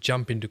time to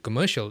jump into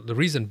commercial. The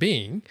reason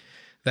being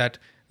that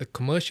the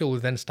commercial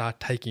will then start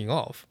taking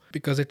off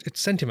because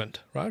it's sentiment,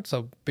 right?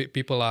 So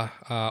people are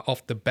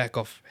off the back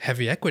of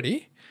heavy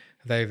equity.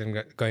 They're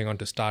then going on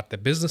to start their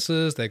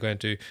businesses. They're going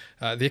to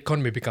the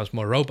economy becomes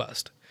more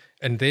robust,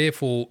 and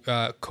therefore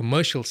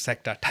commercial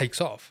sector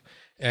takes off.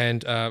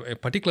 And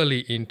particularly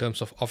in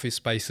terms of office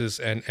spaces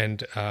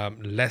and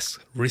less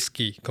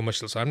risky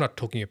commercial. So I'm not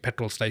talking your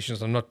petrol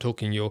stations. I'm not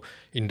talking your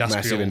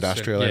industrial. Massive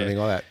industrial, anything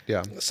like that.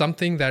 Yeah.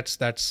 Something that's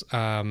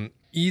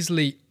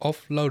easily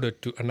offloaded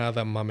to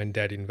another mum and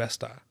dad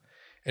investor.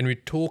 And we're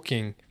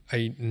talking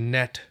a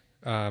net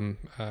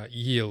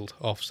yield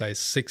of, say,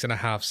 6.5%,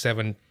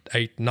 7%,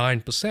 8%,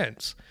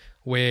 9%,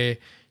 where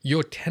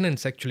your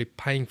tenant's actually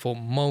paying for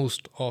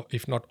most of,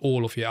 if not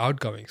all of your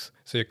outgoings.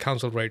 So your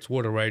council rates,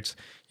 water rates,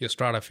 your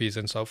strata fees,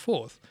 and so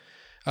forth.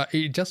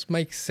 It just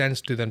makes sense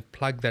to then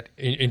plug that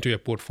into your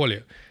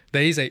portfolio.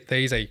 There is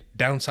a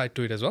downside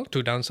to it as well,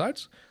 two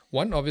downsides.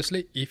 One,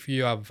 obviously, if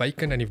you are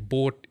vacant and you've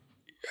bought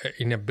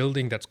in a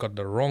building that's got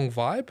the wrong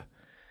vibe,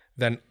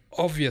 then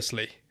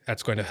obviously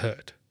that's going to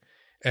hurt.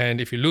 And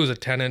if you lose a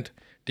tenant,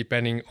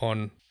 depending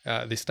on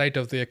the state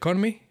of the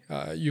economy,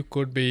 you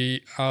could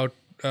be out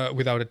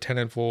without a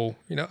tenant for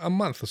a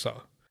month or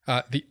so.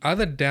 The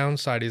other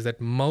downside is that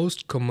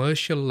most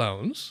commercial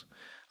loans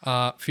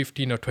are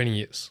 15 or 20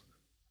 years.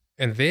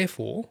 And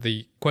therefore,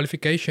 the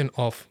qualification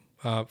of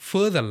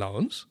further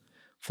loans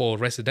for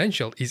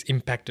residential is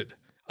impacted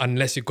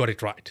unless you got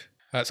it right.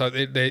 So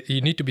you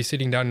need to be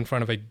sitting down in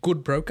front of a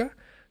good broker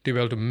to be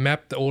able to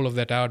map all of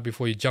that out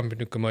before you jump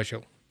into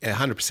commercial. Yeah,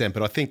 100%.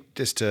 But I think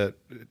just to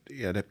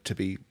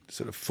be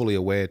sort of fully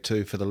aware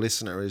too for the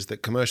listener is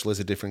that commercial is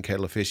a different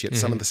kettle of fish, yet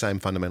some of the same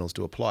fundamentals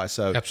do apply.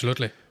 So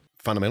absolutely.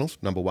 Fundamentals,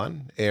 number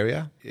one,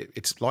 area.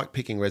 It's like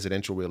picking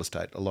residential real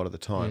estate a lot of the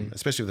time,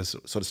 especially with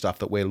the sort of stuff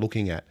that we're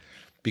looking at,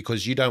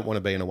 because you don't want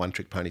to be in a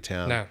one-trick pony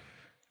town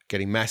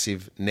getting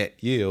massive net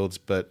yields,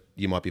 but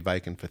you might be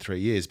vacant for 3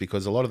 years,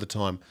 because a lot of the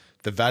time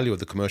the value of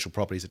the commercial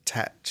property is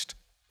attached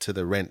to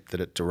the rent that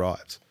it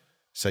derives.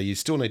 So you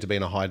still need to be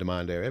in a high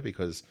demand area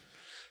because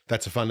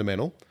that's a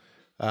fundamental,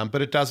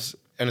 but it does,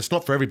 and it's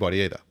not for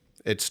everybody either.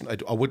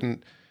 I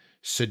wouldn't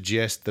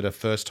suggest that a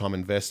first-time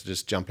investor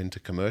just jump into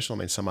commercial. I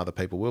mean, some other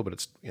people will, but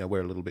it's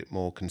we're a little bit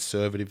more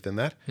conservative than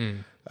that.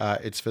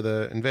 It's for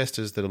the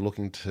investors that are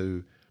looking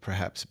to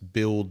perhaps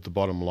build the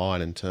bottom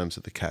line in terms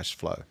of the cash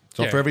flow. It's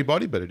not for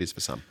everybody, but it is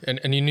for some.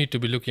 And you need to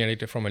be looking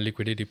at it from a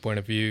liquidity point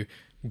of view.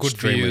 Good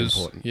Extremely views,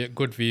 important.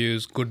 good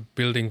views, good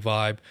building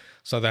vibe,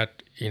 so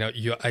that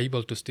you're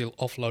able to still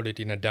offload it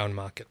in a down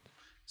market.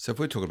 So if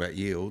we're talking about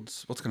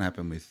yields, what's going to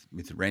happen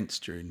with rents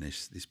during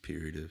this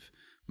period of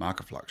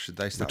market flux? Should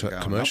they start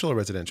going commercial up? or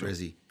residential?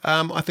 Resi.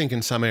 I think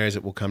in some areas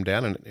it will come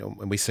down,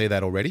 and we see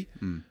that already.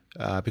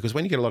 Because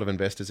when you get a lot of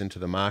investors into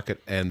the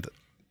market and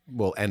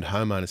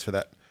homeowners for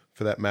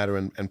that matter,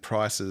 and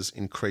prices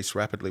increase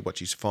rapidly,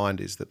 what you find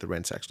is that the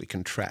rents actually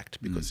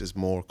contract because there's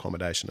more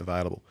accommodation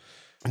available.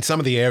 In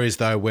some of the areas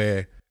though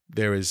where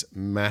there is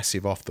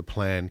massive off the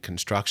plan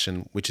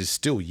construction, which is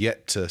still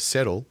yet to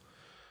settle,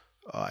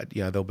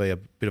 there'll be a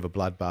bit of a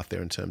bloodbath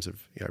there in terms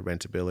of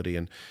rentability.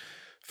 And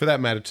for that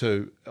matter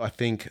too, I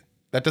think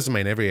that doesn't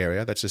mean every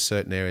area. That's just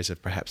certain areas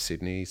of perhaps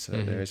Sydney,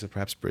 certain areas of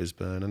perhaps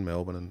Brisbane and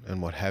Melbourne and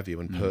what have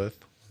you, and Perth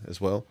as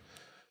well,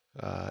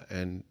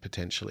 and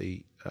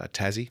potentially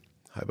Tassie,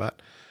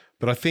 Hobart.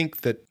 But I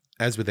think that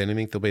as with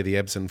anything, there'll be the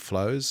ebbs and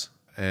flows,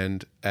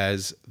 and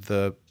as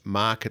the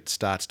market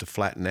starts to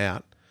flatten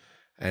out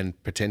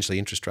and potentially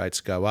interest rates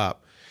go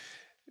up,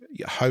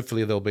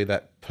 hopefully there'll be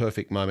that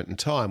perfect moment in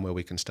time where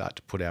we can start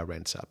to put our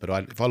rents up. But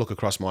if I look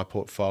across my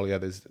portfolio,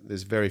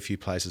 there's very few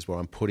places where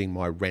I'm putting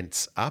my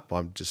rents up.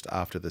 I'm just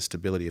after the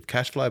stability of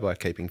cash flow by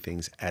keeping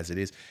things as it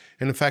is.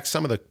 And in fact,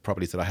 some of the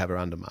properties that I have are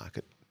under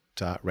market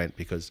rent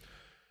because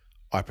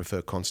I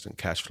prefer constant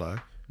cash flow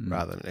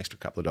rather than an extra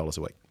couple of dollars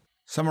a week.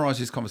 Summarise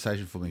this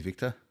conversation for me,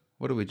 Victor.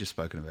 What have we just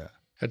spoken about?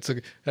 That's a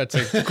good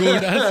answer.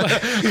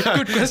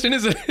 Good question,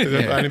 isn't it?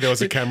 If only there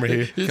was a camera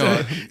here.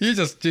 You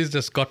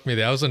just got me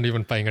there. I wasn't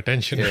even paying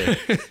attention. Yeah.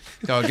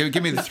 Go on,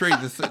 give me the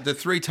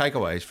three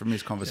takeaways from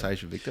this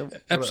conversation, Victor.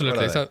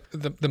 Absolutely. So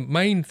the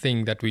main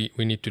thing that we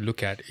need to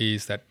look at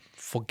is that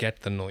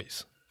forget the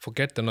noise.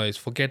 Forget the noise.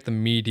 Forget the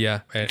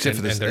media except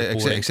for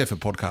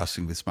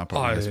podcasting with Smart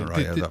Property Investment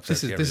Radio.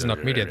 This is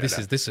not media. This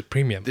is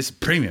premium. This is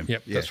premium.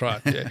 Yep, yeah. That's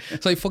right. Yeah.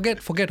 So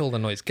forget all the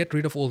noise. Get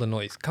rid of all the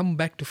noise. Come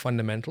back to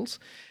fundamentals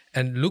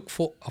and look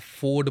for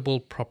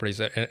affordable properties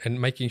and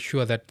making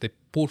sure that the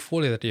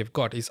portfolio that you've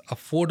got is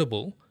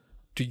affordable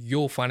to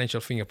your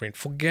financial fingerprint.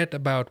 Forget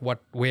about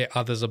where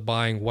others are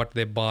buying, what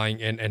they're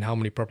buying, and how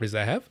many properties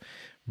they have.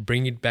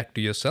 Bring it back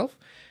to yourself.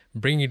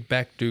 Bring it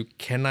back to,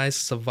 can I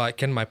survive?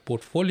 Can my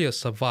portfolio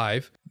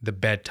survive the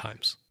bad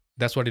times?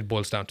 That's what it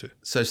boils down to.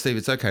 So, Steve,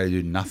 it's okay to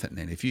do nothing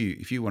then. If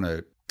you want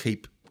to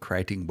keep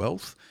creating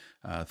wealth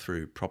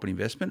through property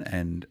investment,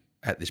 and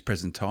at this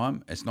present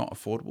time, it's not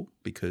affordable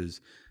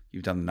because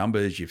you've done the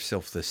numbers, you've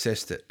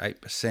self-assessed at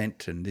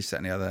 8% and this, that,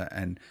 and the other,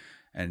 and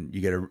you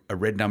get a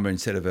red number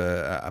instead of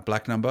a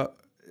black number.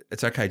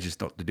 It's okay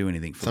just not to do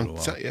anything for a little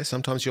while.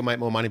 Sometimes you'll make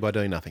more money by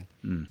doing nothing.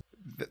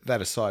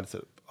 That aside,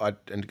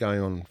 and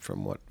going on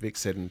from what Vic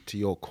said and to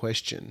your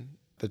question,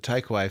 the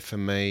takeaway for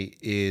me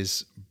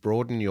is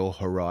broaden your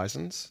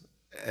horizons,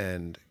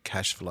 and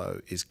cash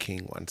flow is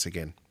king once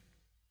again.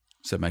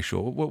 So make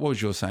sure. What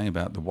was your saying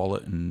about the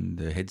wallet and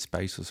the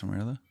headspace or somewhere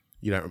or other?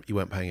 You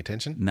weren't paying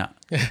attention? No.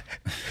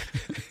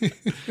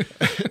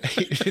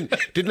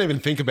 Didn't even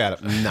think about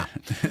it. No.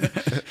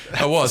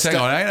 I was. Hang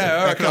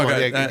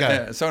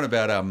on. Something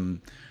about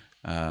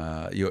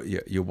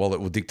your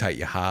wallet will dictate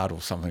your heart or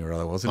something or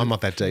other, wasn't it? I'm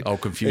not that deep. Oh,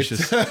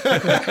 Confucius.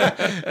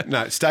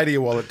 No, state of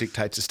your wallet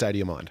dictates the state of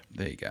your mind.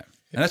 There you go.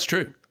 And that's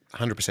true.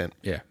 100%.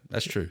 Yeah,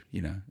 that's true.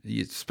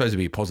 It's supposed to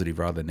be positive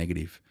rather than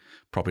negative.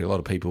 Probably a lot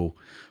of people,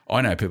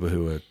 I know people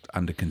who are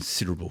under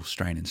considerable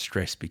strain and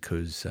stress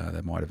because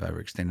they might have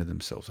overextended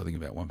themselves. I think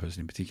about one person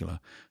in particular.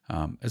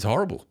 It's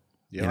horrible.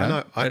 Yeah, I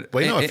know.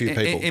 We know a few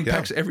people. It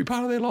impacts every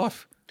part of their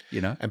life.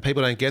 And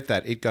people don't get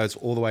that. It goes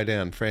all the way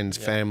down. Friends,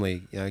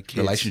 family,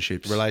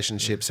 kids,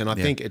 relationships, and I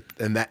think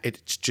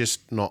it's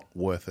just not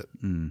worth it.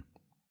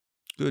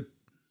 Good,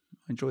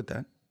 I enjoyed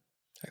that.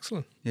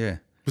 Excellent. Yeah.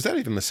 Was that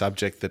even the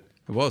subject that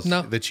it was?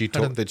 No, that you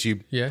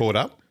brought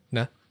up?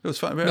 No, it was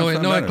fun.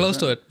 Nowhere close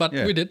to it, but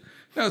we did.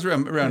 That was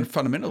around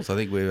fundamentals. I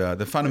think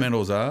the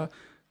fundamentals are: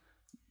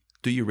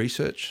 do your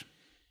research.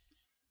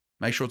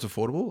 Make sure it's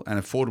affordable, and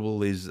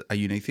affordable is a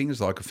unique thing. It's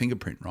like a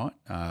fingerprint, right?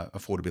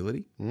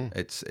 Affordability.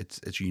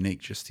 It's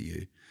unique just to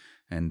you,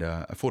 and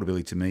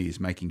affordability to me is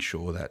making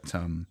sure that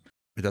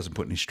it doesn't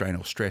put any strain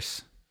or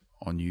stress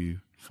on you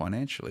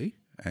financially,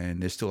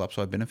 and there's still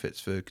upside benefits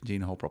for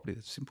continuing to hold property.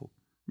 That's simple,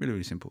 really,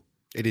 really simple.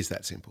 It is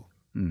that simple.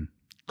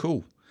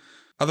 Cool.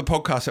 Other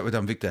podcasts that we've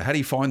done, Victor. How do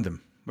you find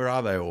them? Where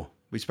are they all?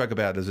 We spoke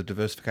about it as a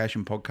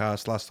diversification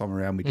podcast. Last time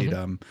around, we did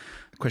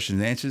questions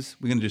and answers.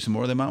 We're going to do some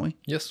more of them, aren't we?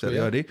 Yes, Is that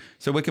the idea?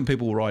 So where can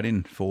people write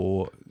in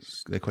for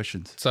their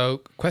questions?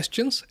 So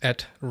questions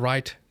at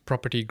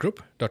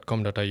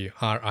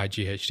rightpropertygroup.com.au,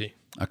 RIGHT.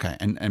 Okay,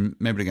 and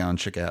remember to go and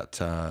check out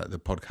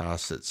the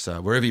podcast. It's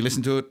wherever you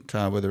listen to it,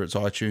 whether it's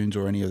iTunes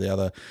or any of the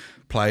other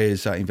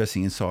players,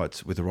 Investing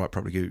Insights with the Right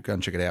Property Group. Go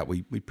and check it out.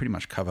 We pretty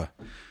much cover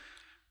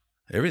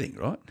everything,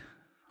 right?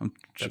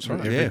 That's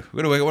right. Yeah.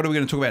 What are we going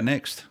to talk about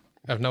next?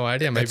 I have no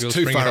idea. Maybe That's we'll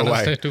too spring far it on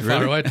away. us too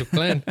far away to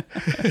plan.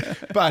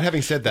 But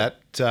having said that,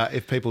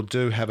 if people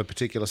do have a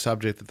particular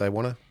subject that they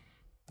want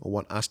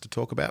us to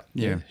talk about,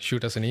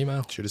 shoot us an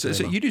email.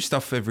 So you do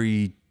stuff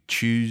every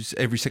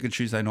second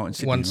Tuesday night in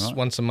Sydney, right?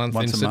 Once a month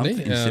in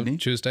Sydney.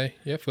 Tuesday,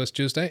 first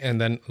Tuesday, and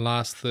then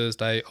last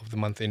Thursday of the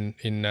month in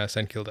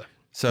St Kilda.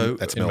 So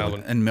that's in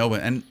Melbourne. And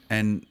Melbourne,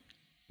 and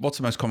what's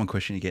the most common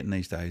question you get in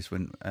these days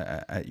when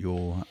at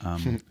your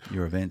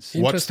events?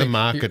 What's the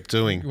market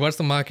doing? What's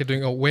the market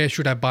doing? Or where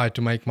should I buy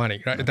to make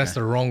money? Right? Okay. That's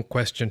the wrong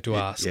question to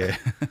ask. Yeah.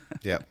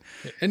 Yeah.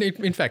 And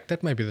in fact,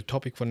 that may be the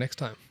topic for next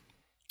time.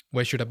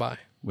 Where should I buy?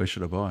 Where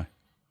should I buy?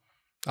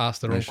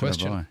 Ask the wrong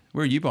question.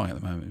 Where are you buying at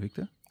the moment,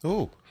 Victor?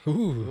 Ooh.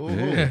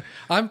 Yeah.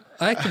 I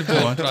actually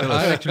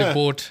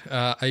bought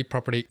a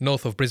property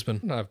north of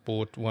Brisbane. I've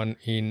bought one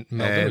in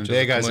Melbourne. And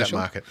there goes that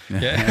market.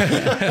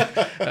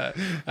 Yeah.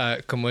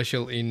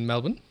 Commercial in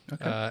Melbourne.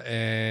 Okay.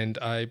 And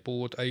I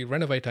bought a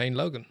renovator in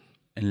Logan.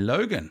 In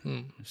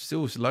Logan?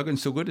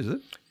 Logan's still good, is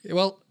it?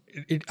 Well,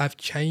 I've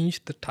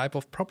changed the type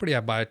of property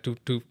I buy to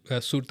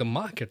suit the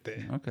market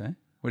there. Okay.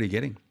 What are you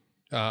getting?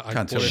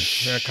 Can't tell you.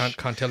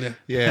 Can't tell you.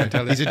 Yeah,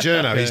 he's a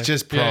journo. He's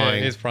just prying.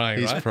 Yeah, he's prying.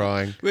 He's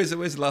prying. Where's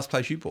the last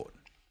place you bought,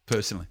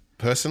 personally?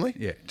 Personally?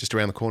 Yeah. Just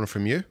around the corner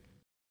from you.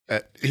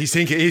 He's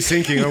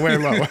thinking. I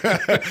went low.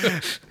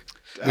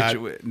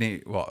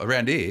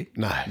 Around here?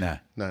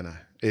 No.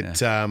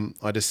 It.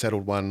 I just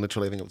settled one.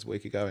 Literally, I think it was a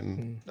week ago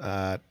in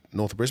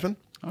north of Brisbane.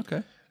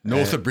 Okay.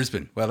 North of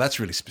Brisbane. Well, that's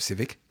really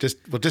specific.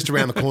 Just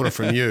around the corner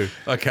from you.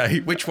 Okay.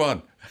 Which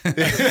one?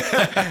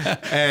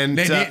 And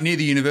near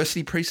the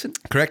university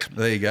precinct. Correct.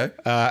 There you go.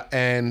 I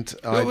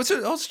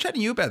was chatting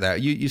to you about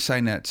that. You're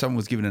saying that someone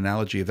was given an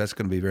analogy of that's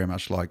going to be very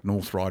much like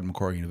North Ryde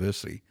Macquarie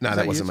University. No,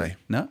 that wasn't me.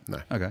 No.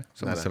 No. Okay.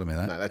 Someone's telling me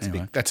that. No,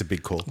 that's a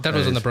big call. That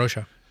was in the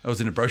brochure. That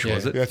was in the brochure,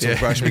 was it? That's the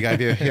brochure we gave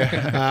you.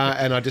 Yeah.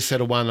 And I just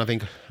settled one. I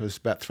think it was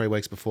about 3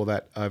 weeks before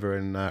that over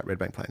in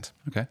Redbank Plains.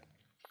 Okay.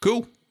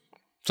 Cool.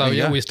 So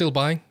we're still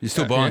buying. You're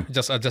still buying. Yeah,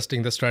 just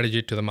adjusting the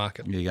strategy to the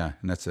market. There you go.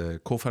 And that's a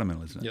core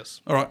fundamental, isn't it? Yes.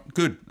 All right.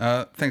 Good.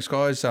 Thanks,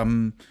 guys.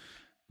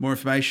 More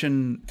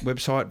information,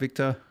 website,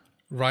 Victor?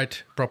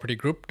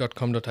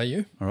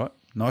 rightpropertygroup.com.au. All right.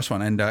 Nice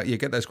one. And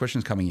get those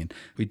questions coming in.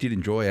 We did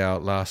enjoy our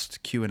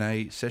last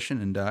Q&A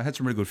session and had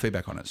some really good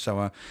feedback on it.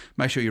 So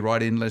make sure you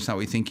write in, let us know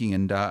what you're thinking,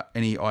 and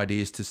any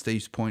ideas to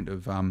Steve's point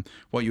of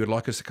what you would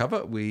like us to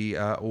cover, we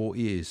are all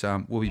ears.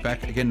 We'll be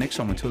back again next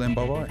time. Until then,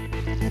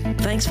 bye-bye.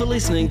 Thanks for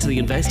listening to the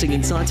Investing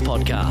Insights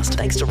podcast.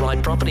 Thanks to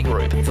Right Property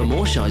Group. For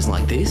more shows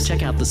like this,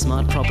 check out the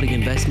Smart Property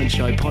Investment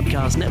Show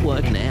podcast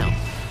network now.